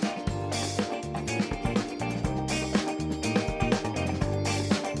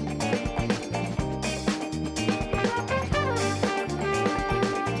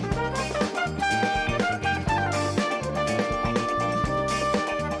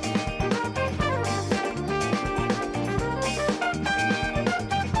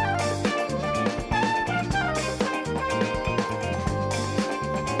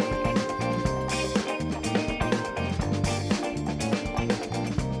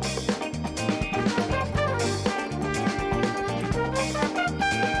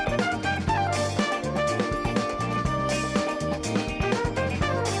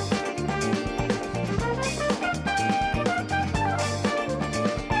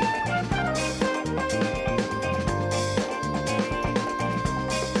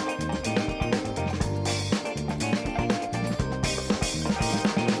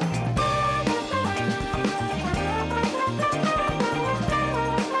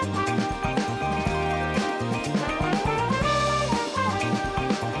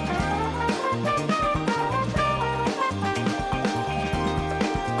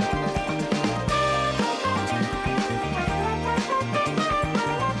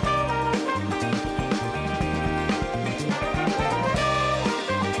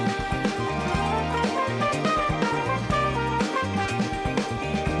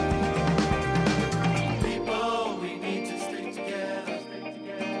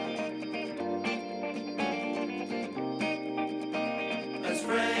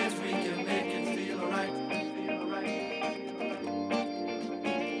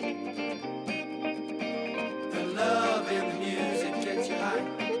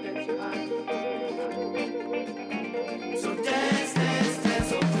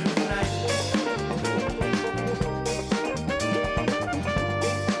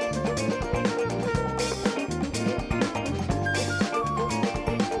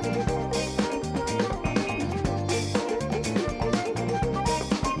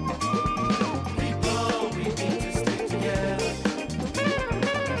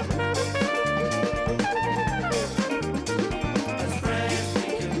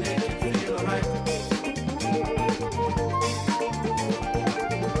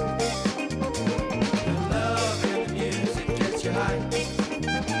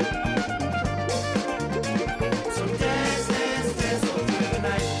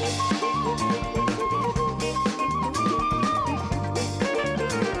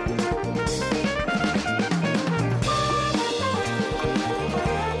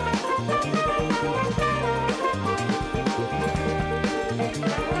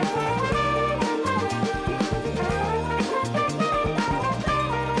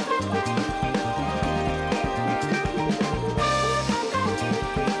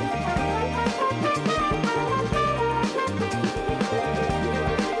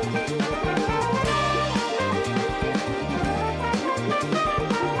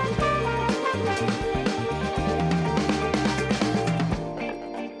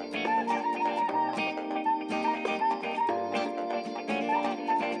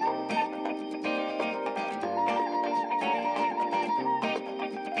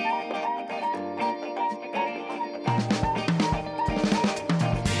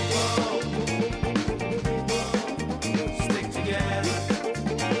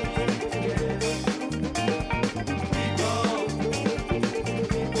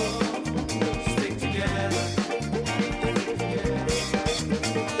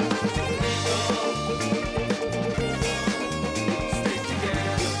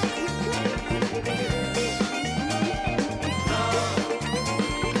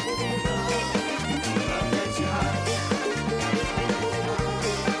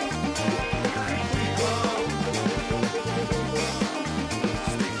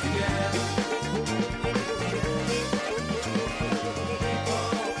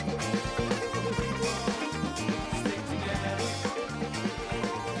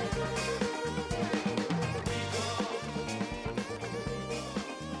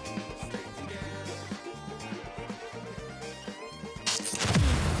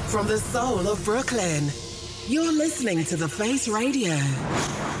 From the soul of Brooklyn, you're listening to The Face Radio.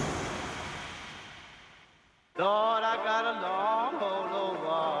 Lord, I got a long hold over,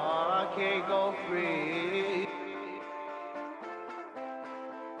 I can't go free.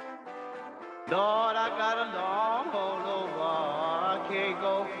 Lord, I got a long hold over, I can't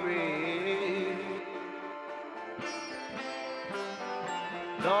go free.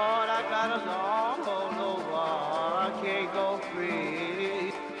 Lord, I got a long hold over, I can't go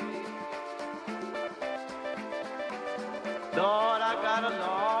free. Lord, I got a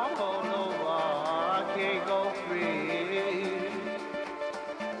long hold over, I can't go free.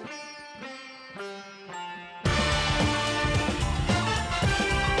 Lord,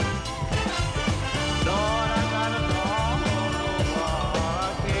 I got a long hold over, I can't go free. Lord, I got a long hold over, I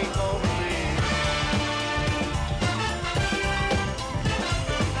can't go free.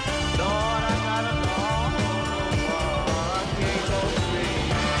 Lord, I got a long hold over, I can't go free. Lord, I got a long hold over, I can't go free.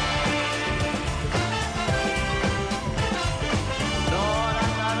 Lord, I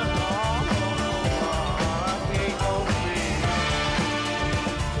got a long hold over, I can't go free.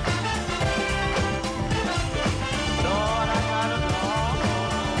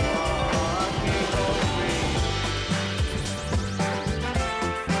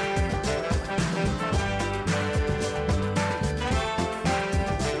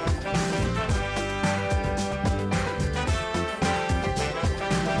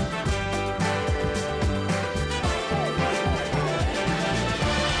 I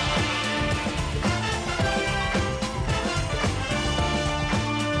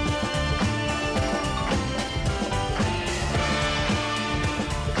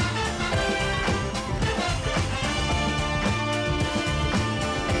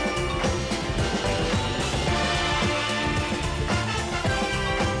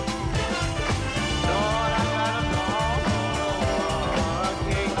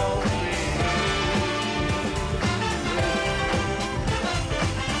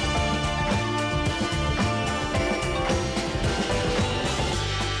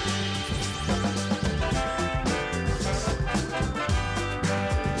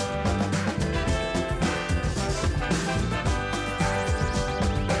long hold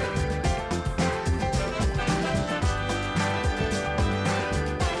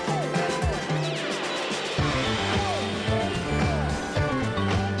over,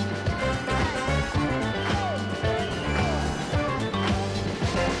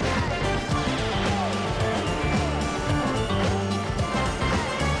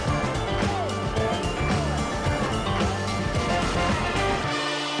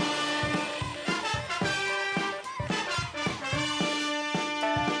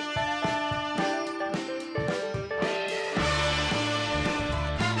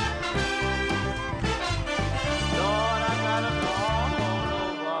 can't go free. Lord, I got a long hold over me. Lord, I got a long hold over, I can't go free. Lord, I got a long hold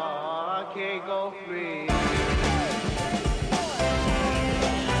over, I can't go free.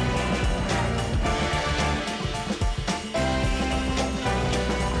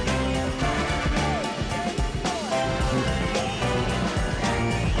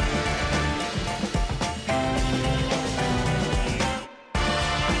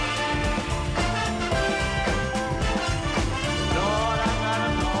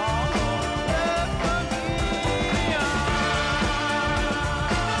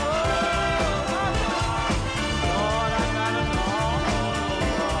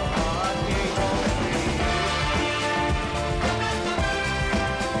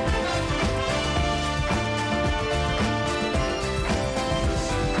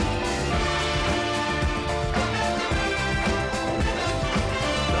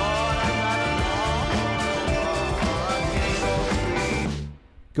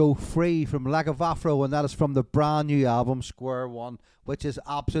 Go Free from Lack of Afro, and that is from the brand new album Square One, which is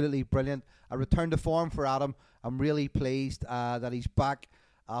absolutely brilliant. A return to form for Adam. I'm really pleased that he's back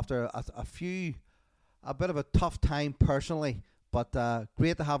after a bit of a tough time personally, but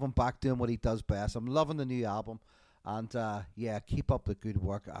great to have him back doing what he does best. I'm loving the new album, and yeah, keep up the good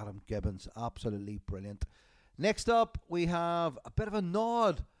work, Adam Gibbons. Absolutely brilliant. Next up, we have a bit of a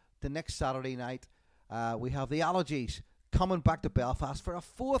nod to next Saturday night. We have the Allergies coming back to Belfast for a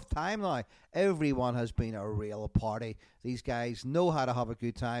fourth time now. Everyone has been a real party. These guys know how to have a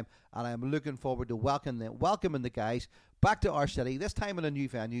good time, and I'm looking forward to welcoming the guys back to our city, this time in a new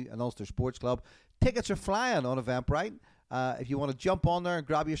venue, an Ulster Sports Club. Tickets are flying on Eventbrite. If you want to jump on there and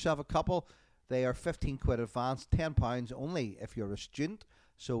grab yourself a couple, they are 15 quid advance, £10 only if you're a student.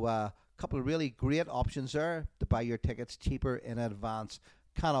 So a couple of really great options there to buy your tickets cheaper in advance.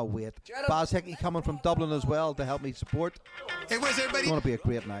 Cannot wait. Baz Hickey coming from Dublin as well to help me support. Hey, where's everybody? It's going to be a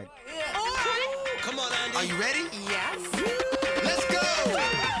great night. Come on, Andy. Are you ready? Yes. Let's go.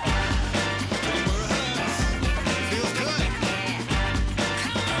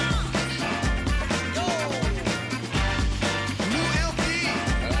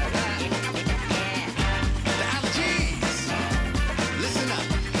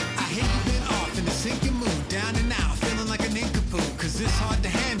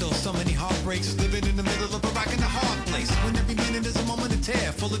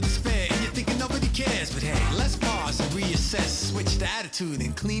 air full of despair, and you're thinking nobody cares. But hey, let's pause and reassess, switch the attitude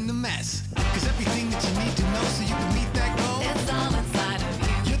and clean the mess. Cause everything that you need to know so you can meet that goal, It's all inside of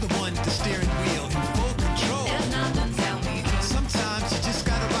you. you're the one, the steering wheel, in full control. There's nothing tell me who. Sometimes you just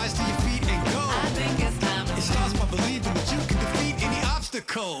gotta rise to your feet and go. I think it's time to It starts by believing that you can defeat any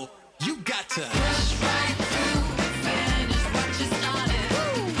obstacle. You got to push right through, finish what you started.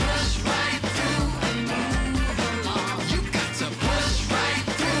 Push right through and move along. You got to push right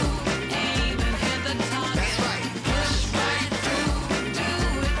through. Aim and hit the target. That's right. Push right through, do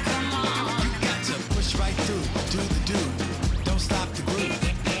it, come on. You got to push right through, do the do. Don't stop the groove.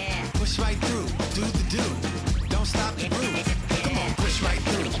 Push right through, do the do. Don't stop the groove. Come on, push right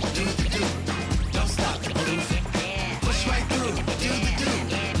through, do the do. Don't stop the groove. Push right through, do the do.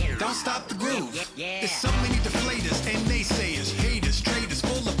 Don't stop the groove. There's so many deflators and naysayers, haters, traitors,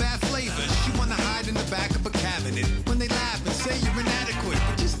 full of bad flavors. You wanna hide in the back of a cabinet when they laugh and say you're inadequate.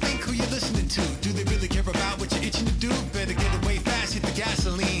 But just think who you're listening to. Do they really care about what you're itching to do? Better get away fast, hit the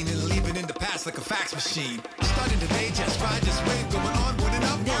gasoline, and leave it in the past like a fax machine. Starting today, just ride this wave, going onward and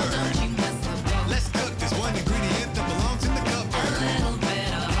upward. Let's cook. There's one ingredient that belongs in the cupboard. A little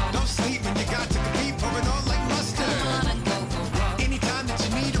bit of hope. Don't sleep when you got to compete, pour it on like mustard. Wanna go for broke. Anytime that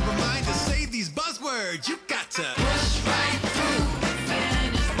you need a reminder, say these buzzwords. You got to Push right through,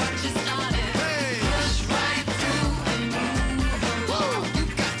 finish what you started. Hey. Push right through and move along. You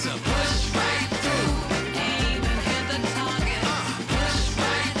got to push right through. Aim and hit the target. Push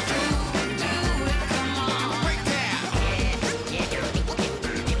right through, do it, come on. Break down.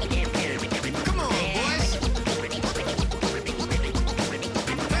 Come on, boys.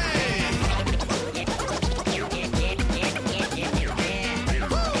 Hey.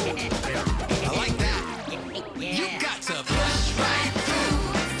 I like that. You got to push right through.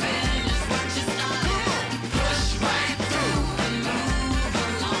 Finish what you started. Push right through and move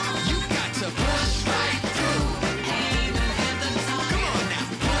along. You got to push right through. Aim and hit the target. Come on now.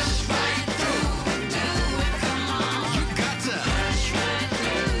 Push right through, do it, come on. You got to Push right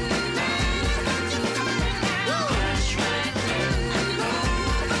through. Push right through and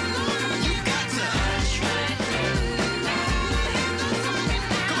move along. You got to Push right through.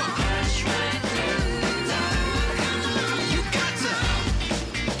 Come on. Push right through. You got to.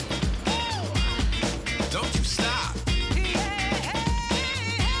 Don't you stop.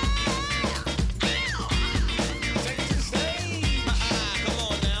 Take it to the stage. Come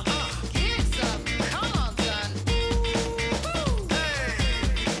on now. Get some, come on, son.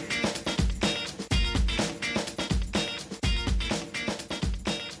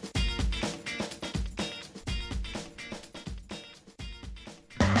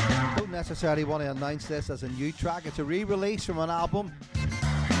 Don't necessarily want to announce this as a new track. It's a re-release from an album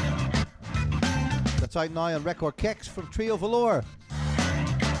that's out now on Record Kicks from Trio Velour.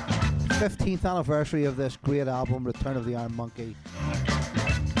 15th anniversary of this great album, Return of the Iron Monkey.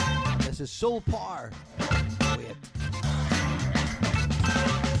 This is Soul Power. Wait.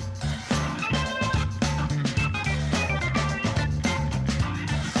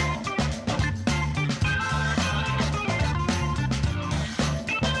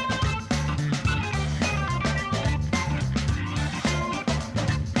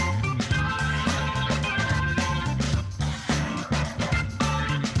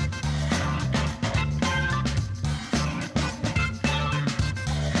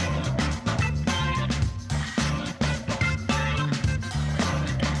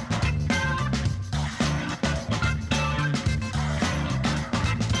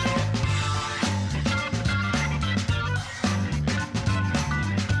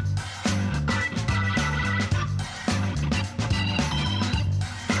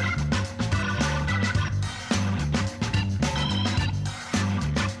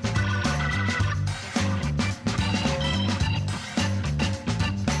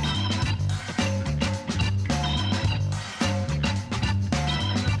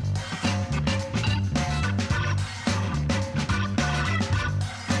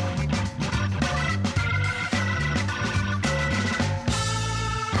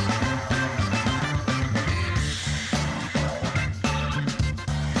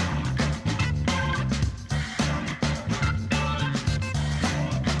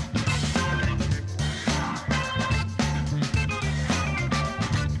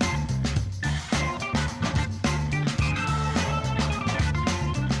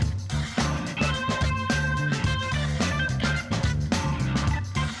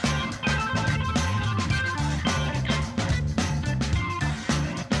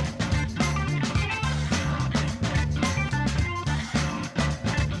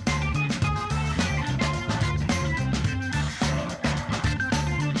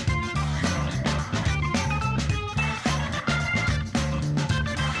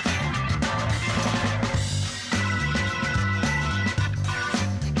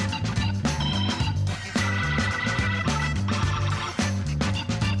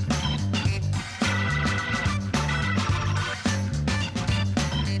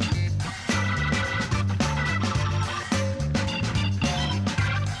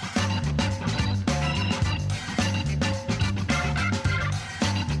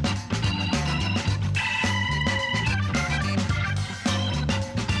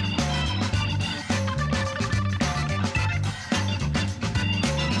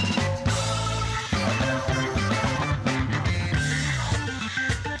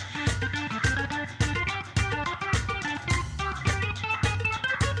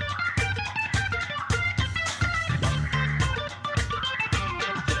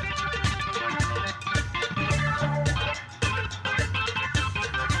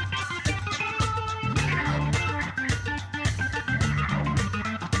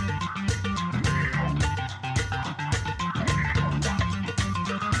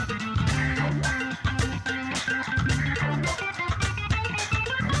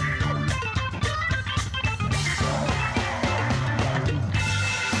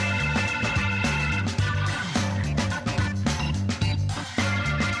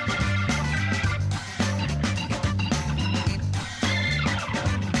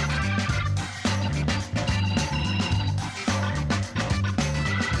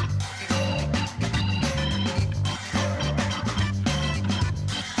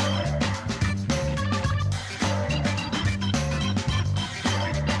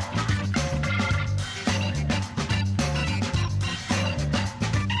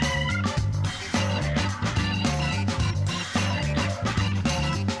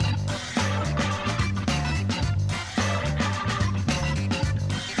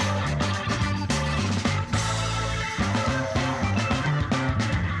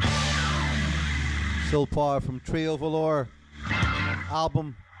 Soul Power from Trio Valor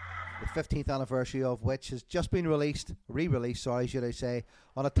album, the 15th anniversary of which has just been re-released, should I say,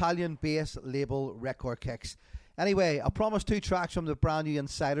 on Italian bass label Record Kicks. Anyway, I promised 2 tracks from the brand new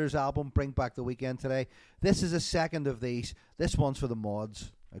Insiders album, Bring Back the Weekend, today. This is the second of these. This one's for the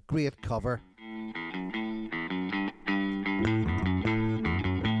Mods. A great cover.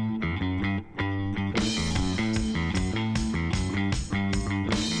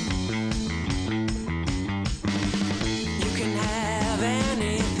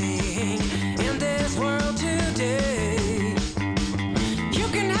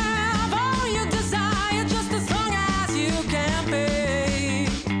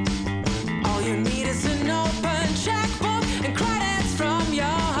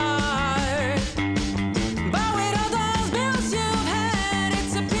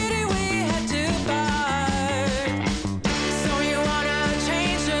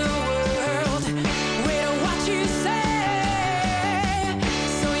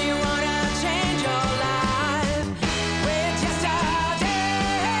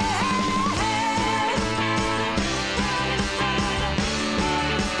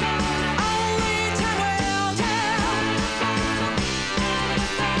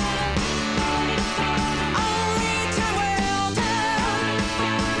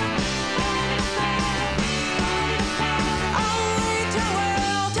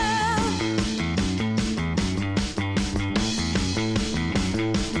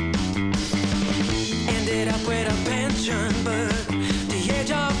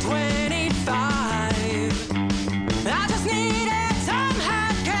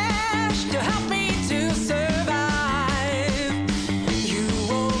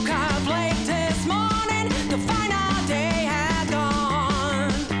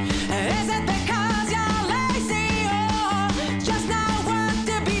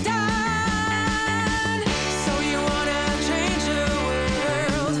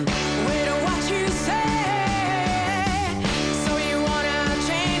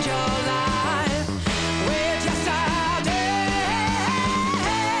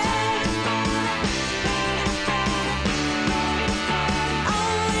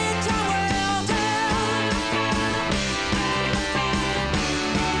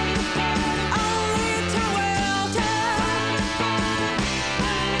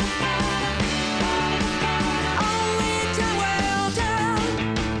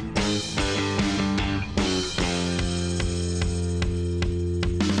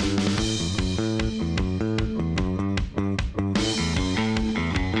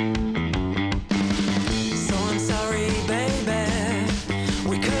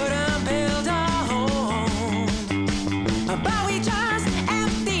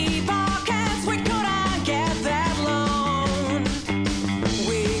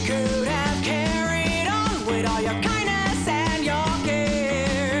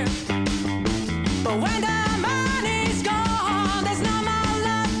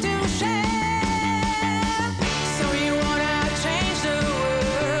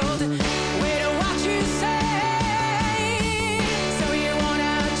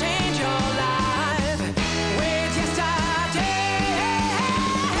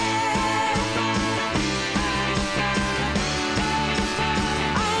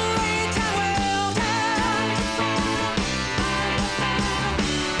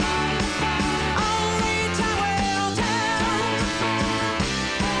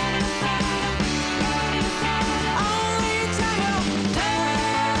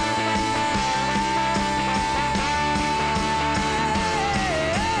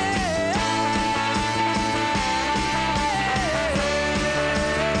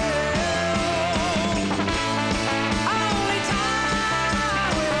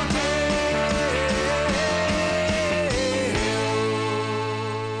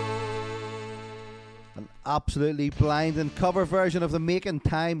 Absolutely blinding cover version of the Making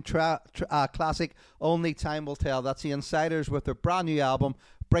Time classic Only Time Will Tell. That's the Insiders with their brand new album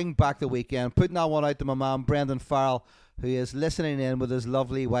Bring Back the Weekend. Putting that one out to my man Brendan Farrell, who is listening in with his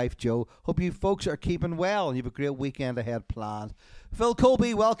lovely wife Jo. Hope you folks are keeping well and you have a great weekend ahead planned. Phil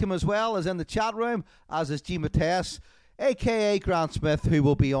Colby, welcome as well, is in the chat room, as is G. Matess, aka Grant Smith, who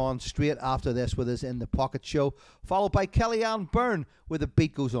will be on straight after this with us in the Pocket Show, followed by Kellyanne Byrne with The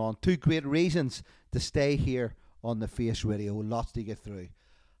Beat Goes On. 2 great reasons to stay here on the Face Radio. Lots to get through.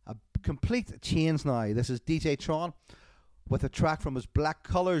 A complete change now. This is DJ Tron with a track from his Black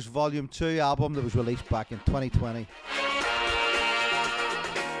Colours Volume 2 album that was released back in 2020.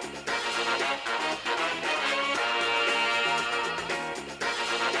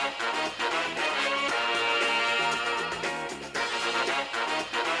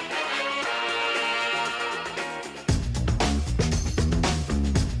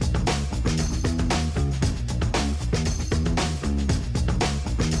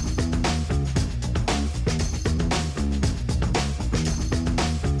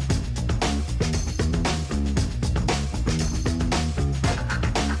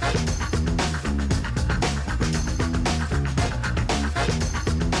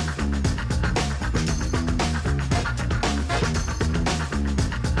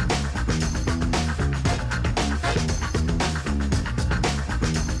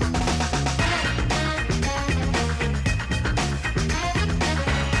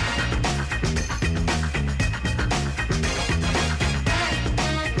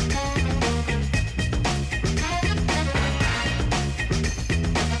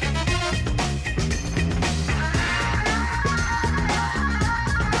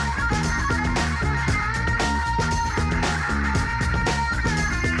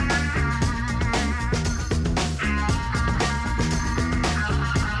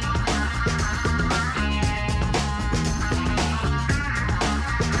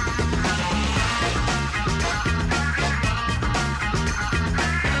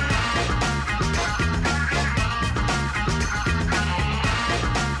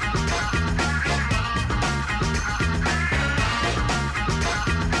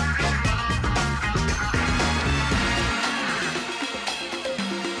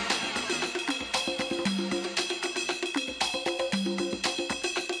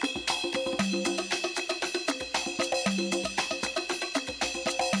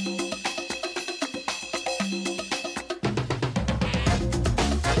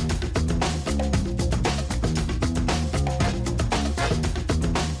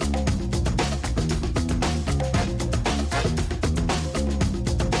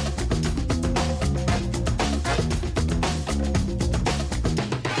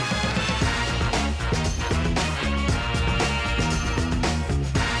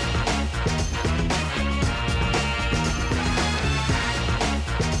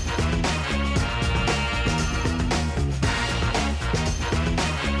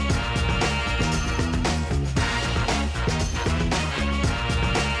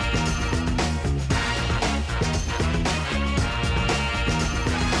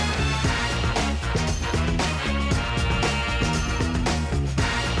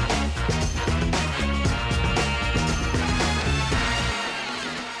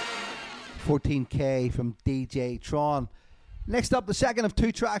 14K from DJ Tron. Next up, the second of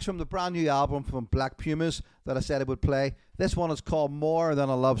two tracks from the brand new album from Black Pumas that I said I would play. This one is called More Than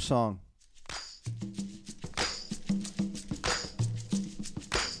a Love Song.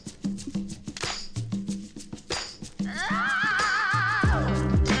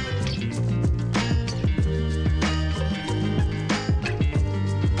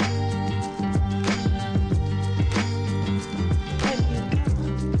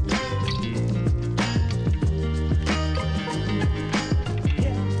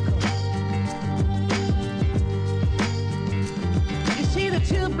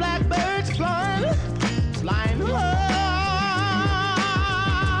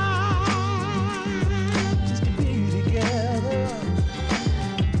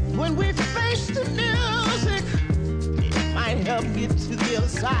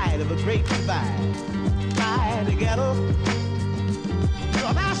 Side of a great divide, fly together.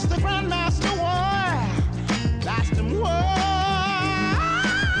 Well, that's the Grandmaster War. That's the war.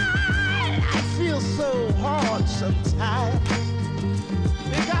 I feel so hard sometimes.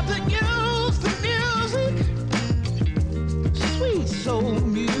 We got to use the music, sweet soul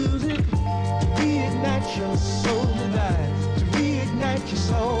music, to reignite your soul divine, to reignite your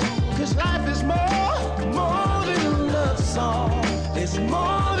soul. 'Cause life is more than a love song. It's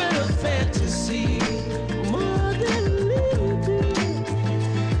more than a fantasy, more than a little bit.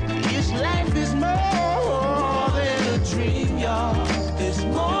 This life is more than a dream, y'all. It's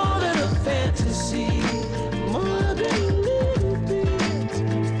more than a fantasy, more than a little bit.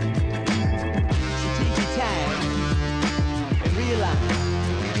 So take your time and realize,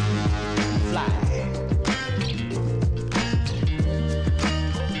 fly.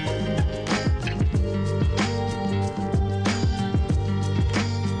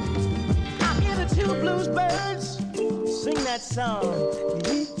 Blues birds sing that song.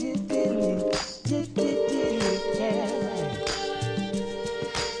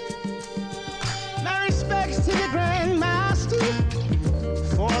 My respects to the Grandmaster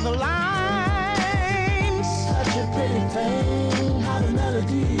for the line. Such a pretty thing, how the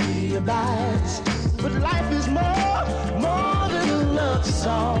melody abides. But life is more than a love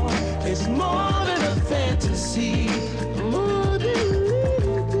song. It's more than a fantasy, more than a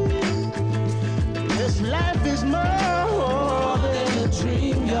little bit. This life is more than a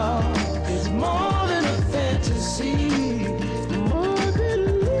dream, y'all. It's more than a fantasy, more than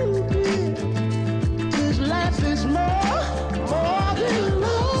a little bit. This life is more than a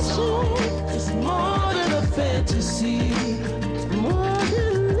love song. It's more than a fantasy, more than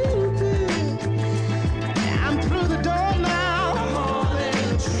a little bit. I'm through the door now.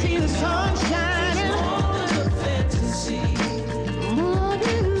 See the sun shining. More than a fantasy, more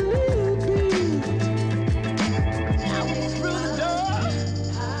than a little bit. Now we're through the door.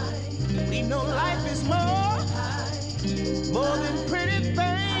 We know life is more than pretty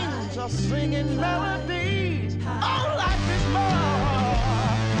things or singing melodies. Oh, life is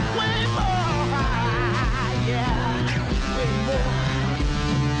way more, yeah, way more.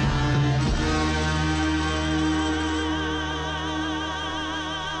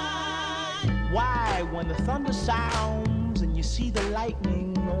 Why, when the thunder sounds and you see the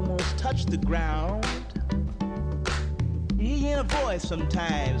lightning almost touch the ground, you hear a voice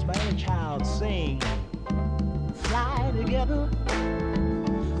sometimes by any child sing, fly together,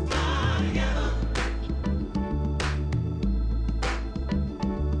 fly together.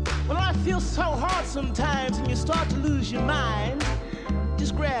 Well, I feel so hard sometimes and you start to lose your mind.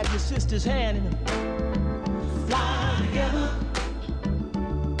 Just grab your sister's hand and fly together.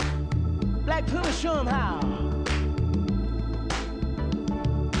 Black Puma, show 'em how.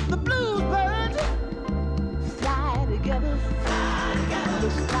 The bluebirds fly together. Fly together.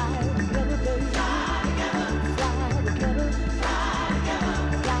 Let's fly together, baby. Fly together. Fly together. Fly together.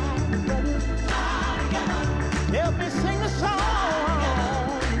 Fly together. Fly together. Help me sing a song.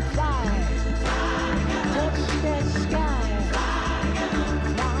 Fly. Fly together. Touch that sky. Fly together.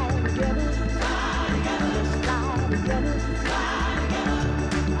 Fly together. Fly together. Let's fly together. Fly together.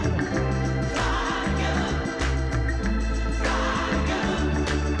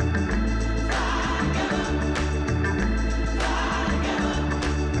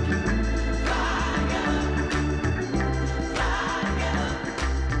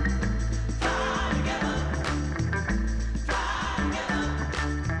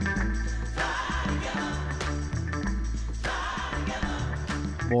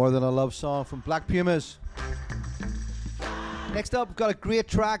 More Than a Love Song from Black Pumas. Next up, we've got a great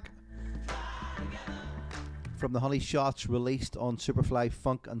track from the Honey Shots released on Superfly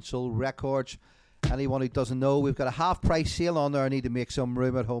Funk and Soul Records. Anyone who doesn't know, we've got a half price sale on there. I need to make some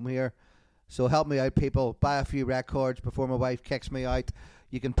room at home here. So help me out, people. Buy a few records before my wife kicks me out.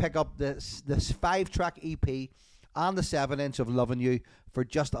 You can pick up this 5-track EP and the 7-inch of Loving You for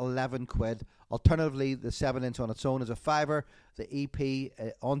just 11 quid. Alternatively, the 7-inch on its own is a fiver. The EP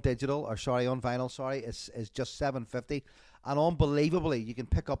on vinyl, is just $7.50. And unbelievably, you can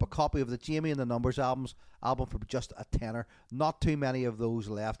pick up a copy of the Jamie and the Numbers album for just a tenner. Not too many of those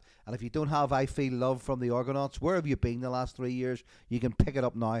left. And if you don't have I Feel Love from the Argonauts, where have you been the last 3 years? You can pick it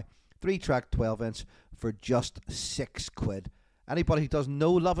up now. 3-track 12-inch for just 6 quid. Anybody who doesn't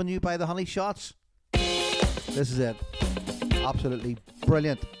know Loving You by the Honey Shots? This is it. Absolutely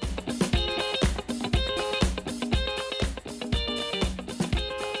brilliant.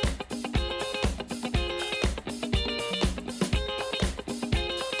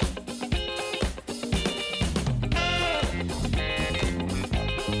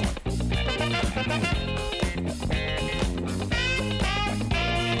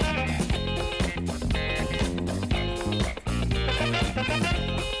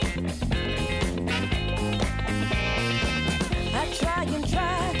 I try and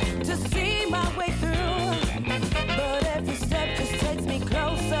try to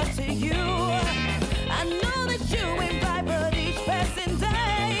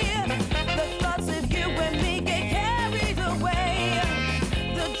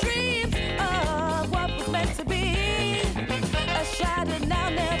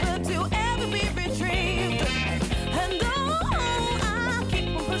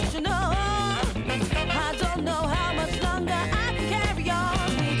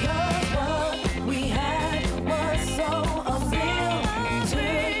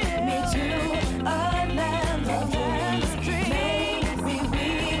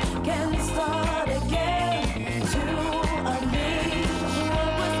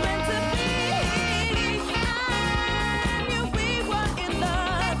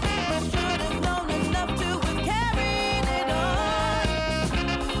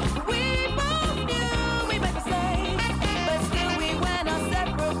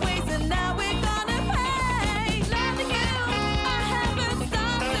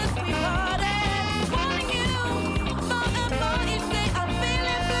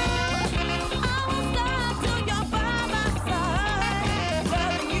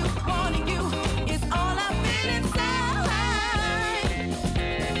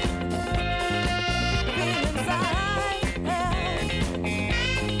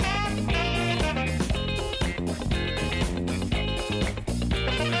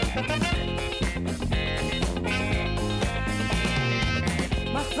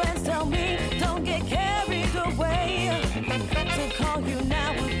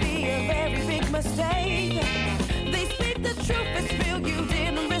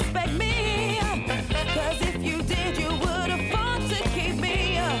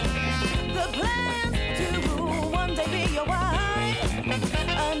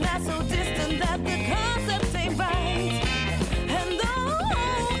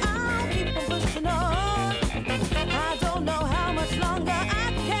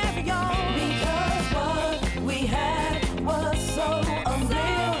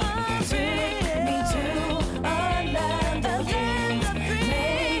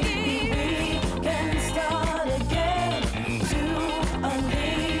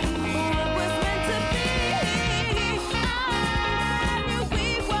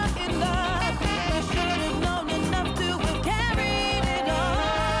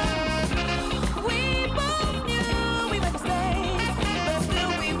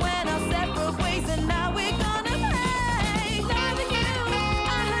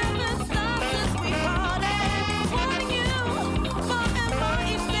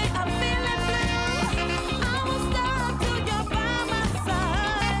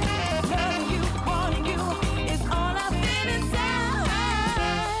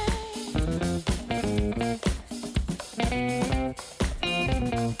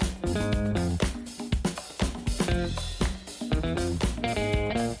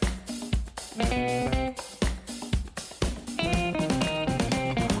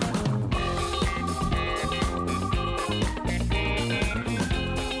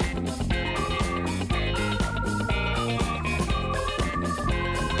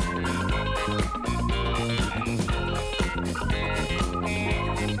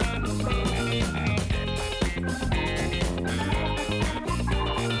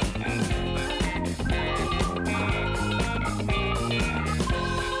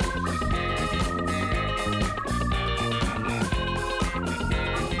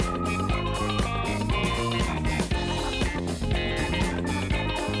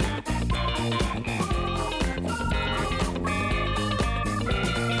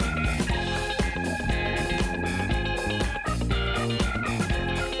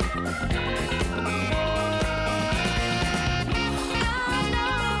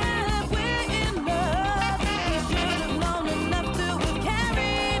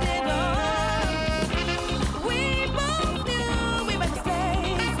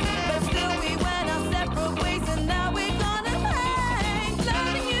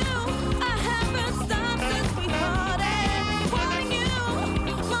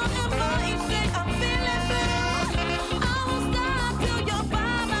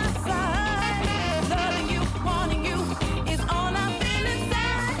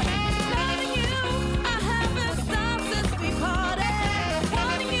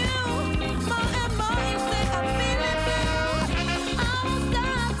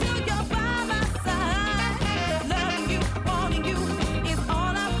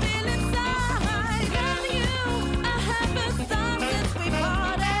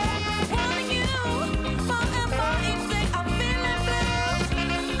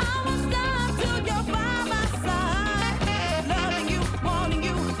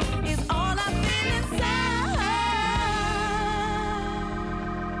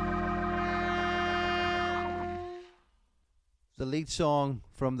lead song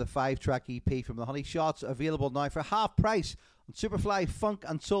from the 5-track EP from the Honey Shots, available now for half price on Superfly Funk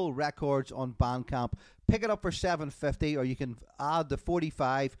and Soul Records on Bandcamp. Pick it up for $7.50, or you can add the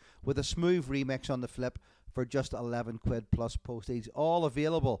 45 with a smooth remix on the flip for just 11 quid plus postage. All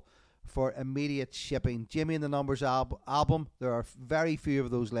available for immediate shipping. Jimmy and the Numbers album, there are very few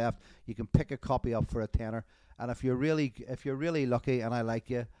of those left. You can pick a copy up for a tenner, and if you're really lucky and I like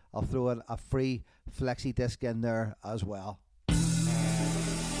you, I'll throw in a free flexi disc in there as well.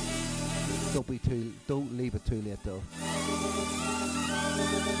 Don't leave it too late though.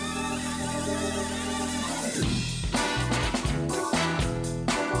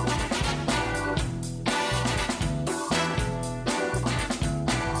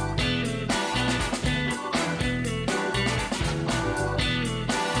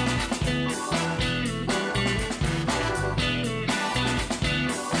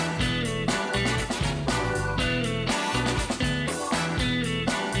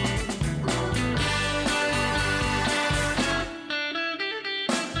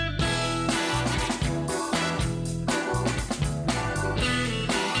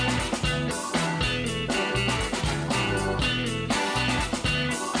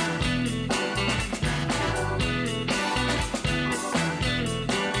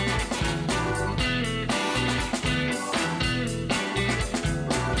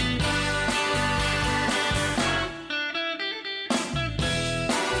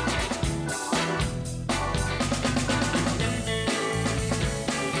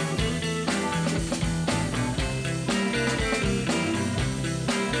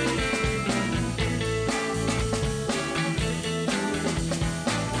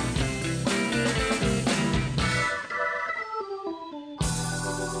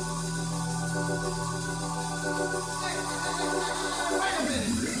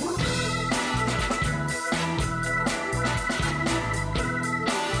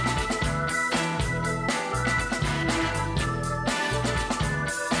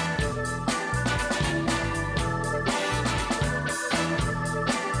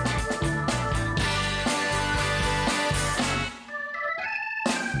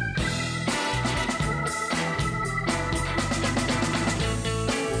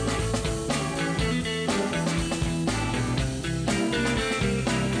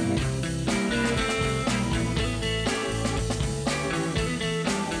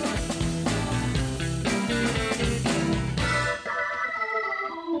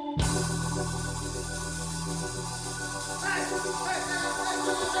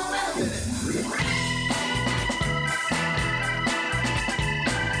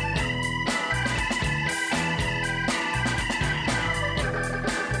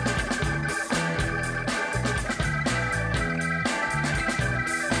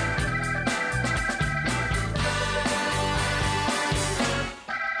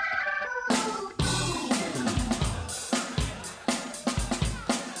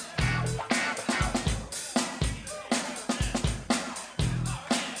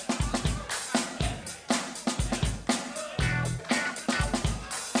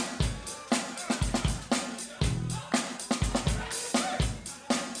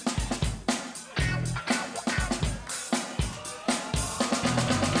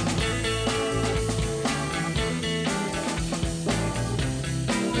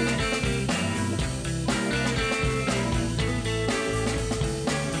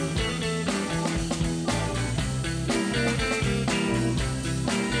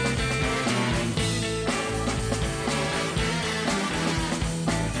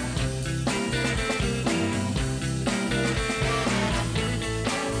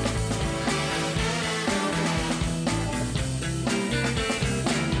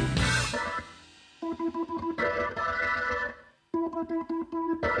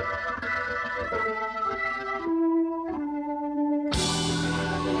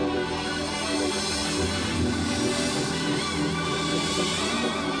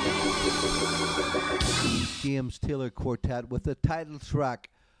 James Taylor Quartet with the title track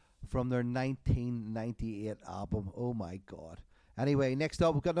from their 1998 album. Oh my God. Anyway, next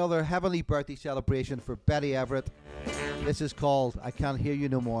up we've got another heavenly birthday celebration for Betty Everett. This is called I Can't Hear You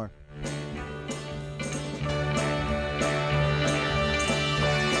No More.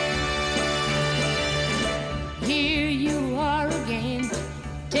 Here you are again,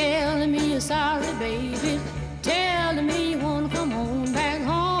 telling me you're sorry, baby. Telling me you want to come on back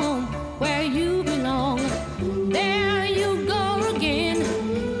home where you belong. There you go again,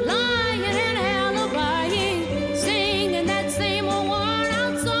 lying and alibiing, singing that same old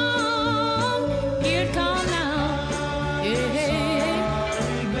worn-out song. Here it comes now, yeah.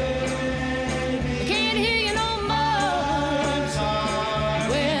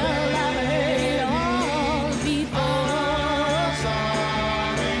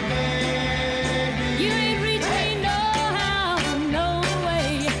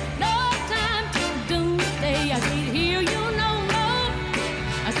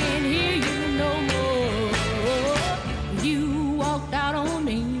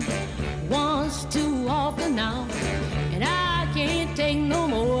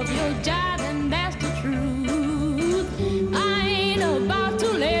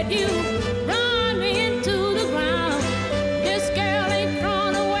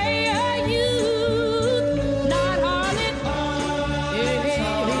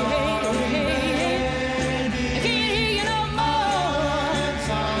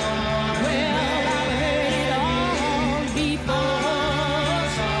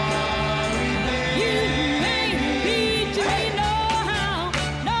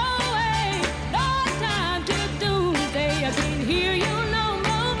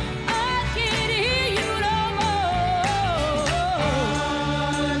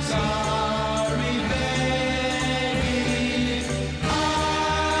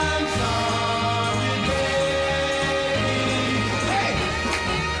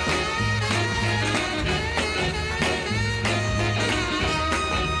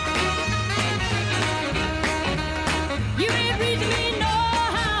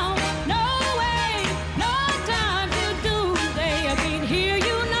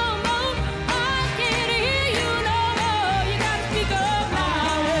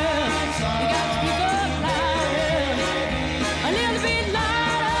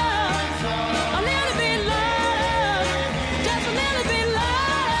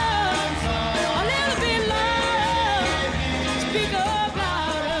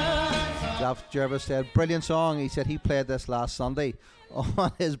 Jeff Jervis said, brilliant song. He said he played this last Sunday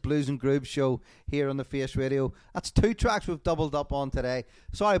on his Blues and Grooves show here on the Face Radio. That's 2 tracks we've doubled up on today.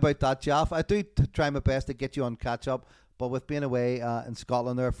 Sorry about that, Jeff. I do try my best to get you on catch up, but with being away in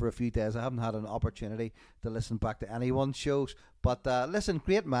Scotland there for a few days, I haven't had an opportunity to listen back to anyone's shows. But listen,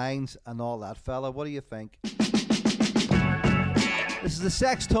 great minds and all that, fella. What do you think? This is the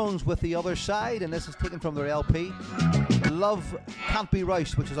Sex Tones with The Other Side, and this is taken from their LP, Love Can't Be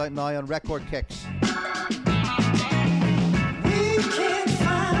Roused, which is out now on Record Kicks. We can't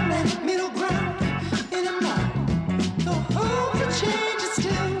find that middle ground anymore. The hope for change is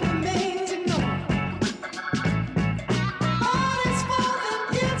still remains ignored. All is more than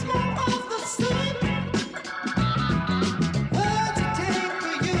it's more of the same. Words it take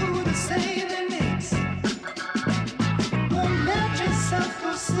for you to say their names. Won't let yourself go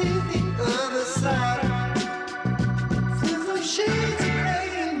see the other side. Feel the shades of gray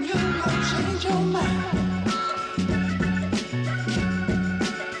and you won't change your mind.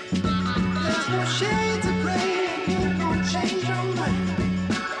 Shades of gray and you won't change your mind.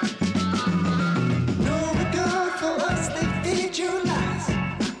 No regard for us, they feed you lies.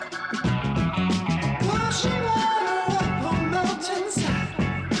 Washing water up on mountainside.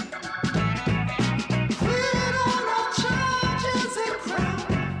 Quit on all charges and crime.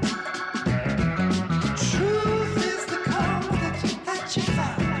 Truth is the call that you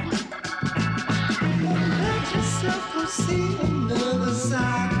find. Don't let yourself go see another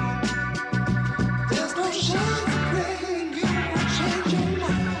side. Shades of gray and you won't change your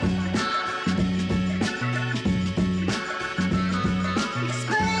mind.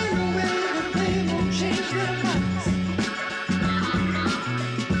 Explain away that they won't change their minds.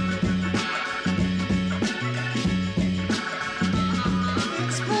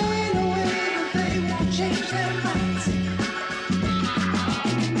 Explain away that they won't change their minds.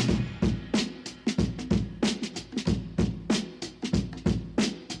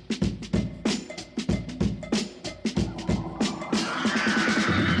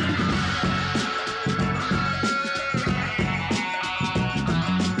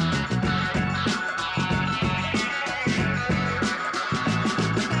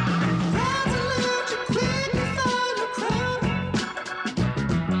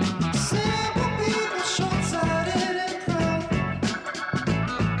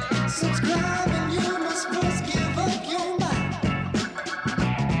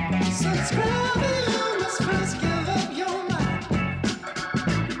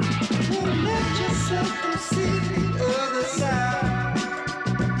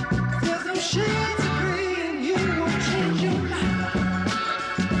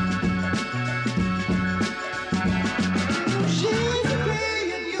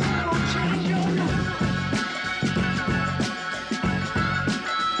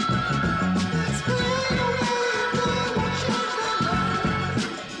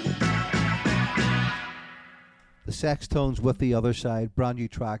 Sex Tones with The Other Side, brand new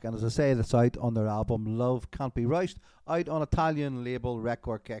track, and as I say, that's out on their album Love Can't Be Roused, out on Italian label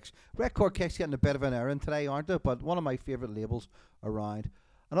Record Kicks. Record Kicks getting a bit of an errand today, aren't they? But one of my favourite labels around.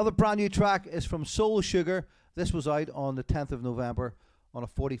 Another brand new track is from Soul Sugar. This was out on the 10th of November on a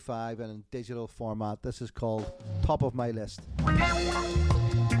 45 and in digital format. This is called Top of My List.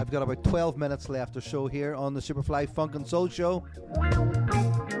 I've got about 12 minutes left or so here on the Superfly Funk and Soul Show.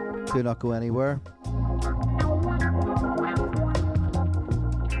 Do not go anywhere.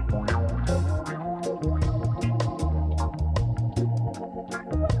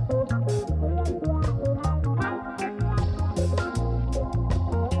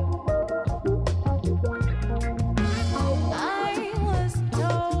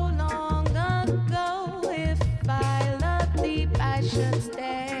 Should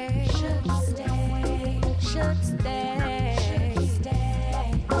stay.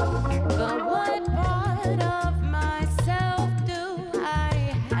 But what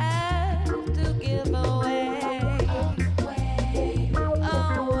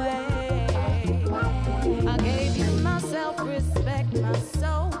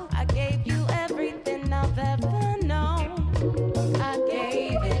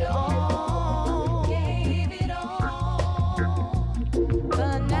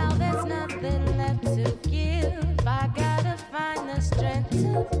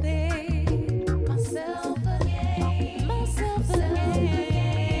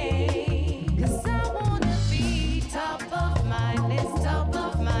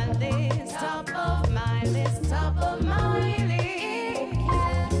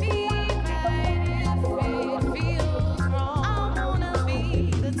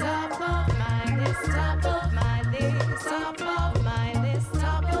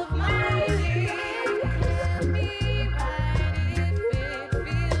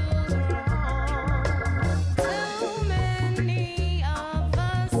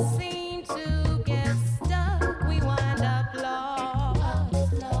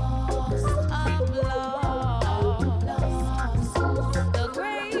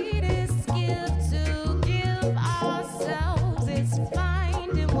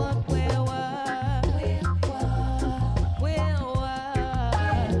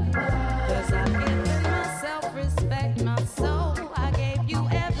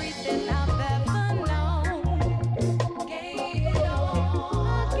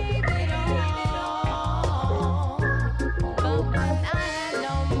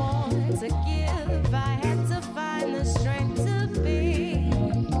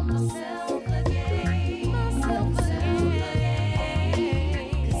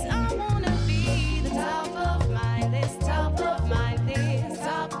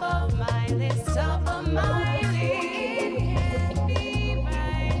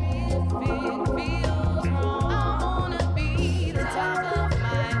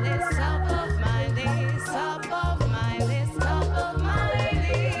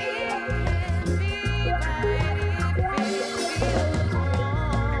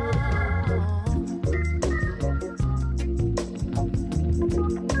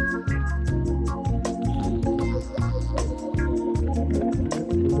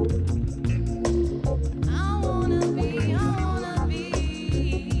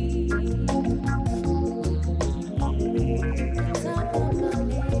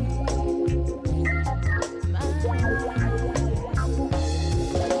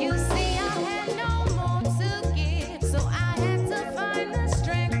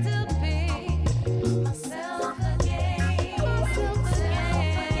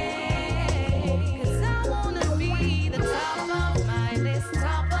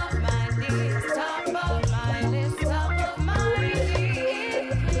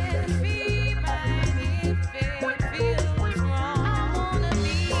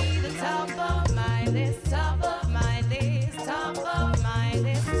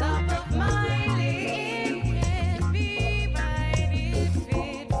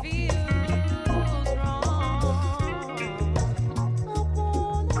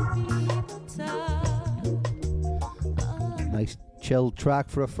chilled track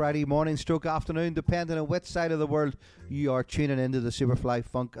for a Friday morning stroke afternoon, depending on which side of the world you are tuning into the Superfly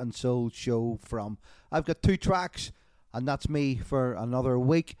Funk and Soul show from. I've got 2 tracks, and that's me for another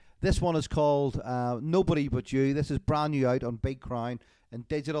week. This one is called Nobody But You. This is brand new out on Big Crown in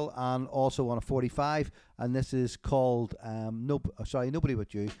digital and also on a 45, and this is called Nobody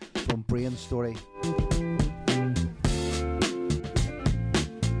But You from Brain Story.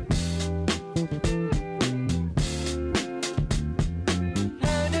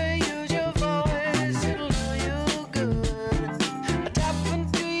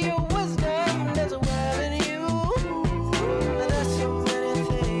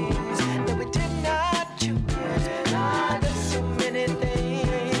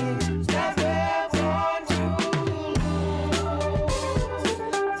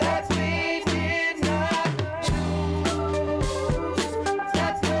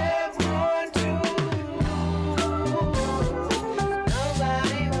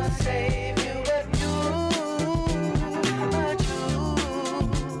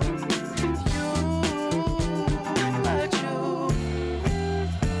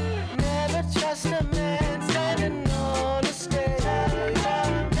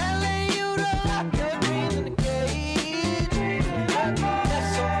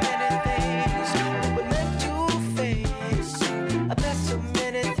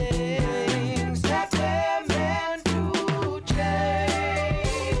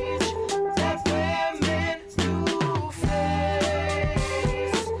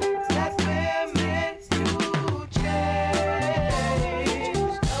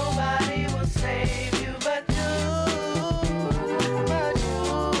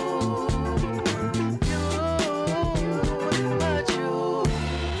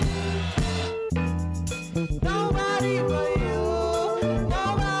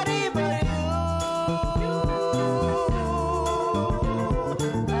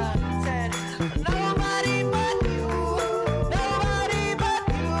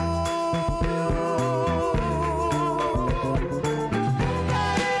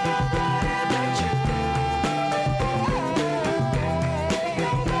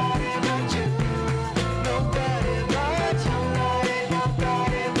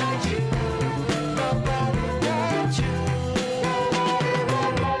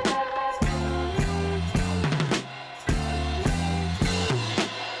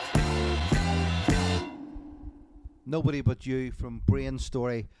 Nobody But You from Brain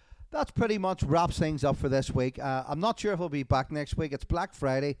Story. That's pretty much wraps things up for this week. I'm not sure if I'll be back next week. It's Black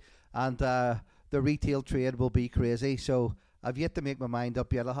Friday, and the retail trade will be crazy, so I've yet to make my mind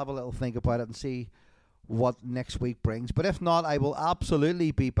up yet. I'll have a little think about it and see what next week brings. But if not, I will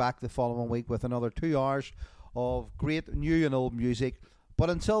absolutely be back the following week with another 2 hours of great new and old music. But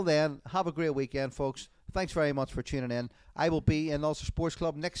until then, have a great weekend, folks. Thanks very much for tuning in. I will be in Ulster Sports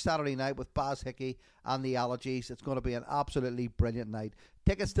Club next Saturday night with Baz Hickey and the Allergies. It's going to be an absolutely brilliant night.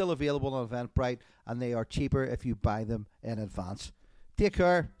 Tickets still available on Eventbrite, and they are cheaper if you buy them in advance. Take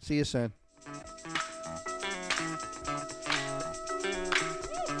care. See you soon.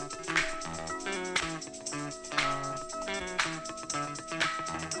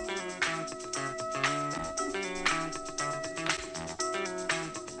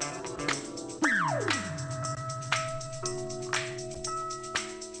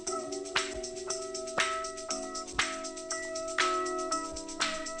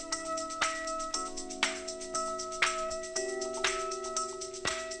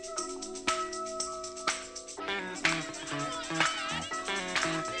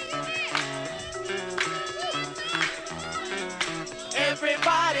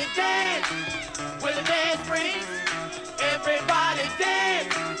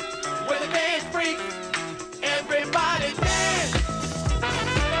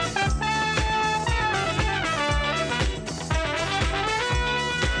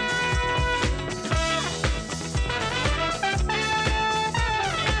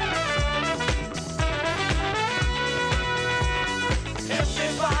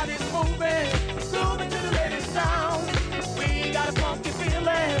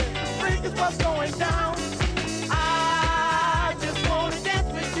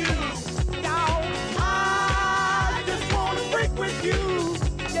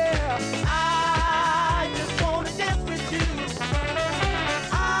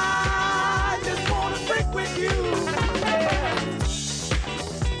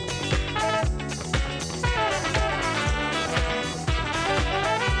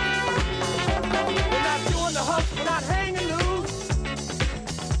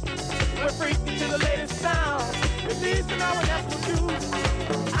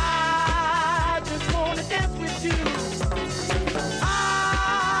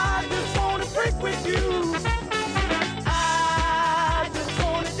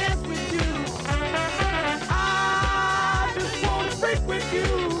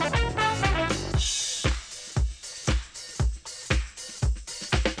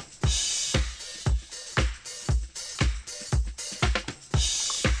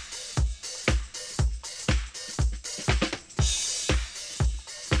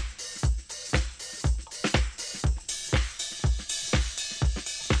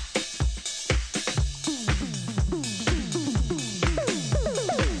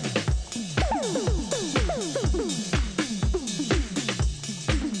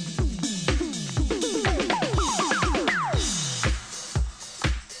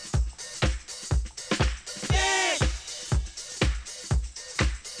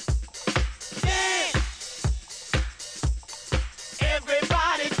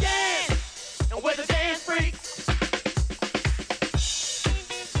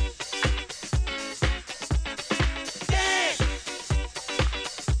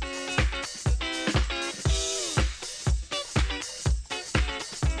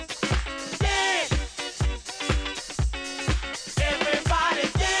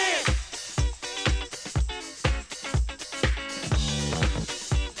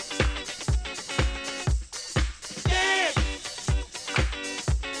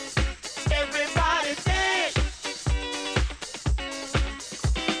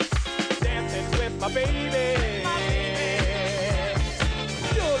 baby.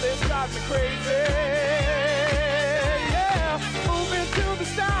 You're this drives me crazy.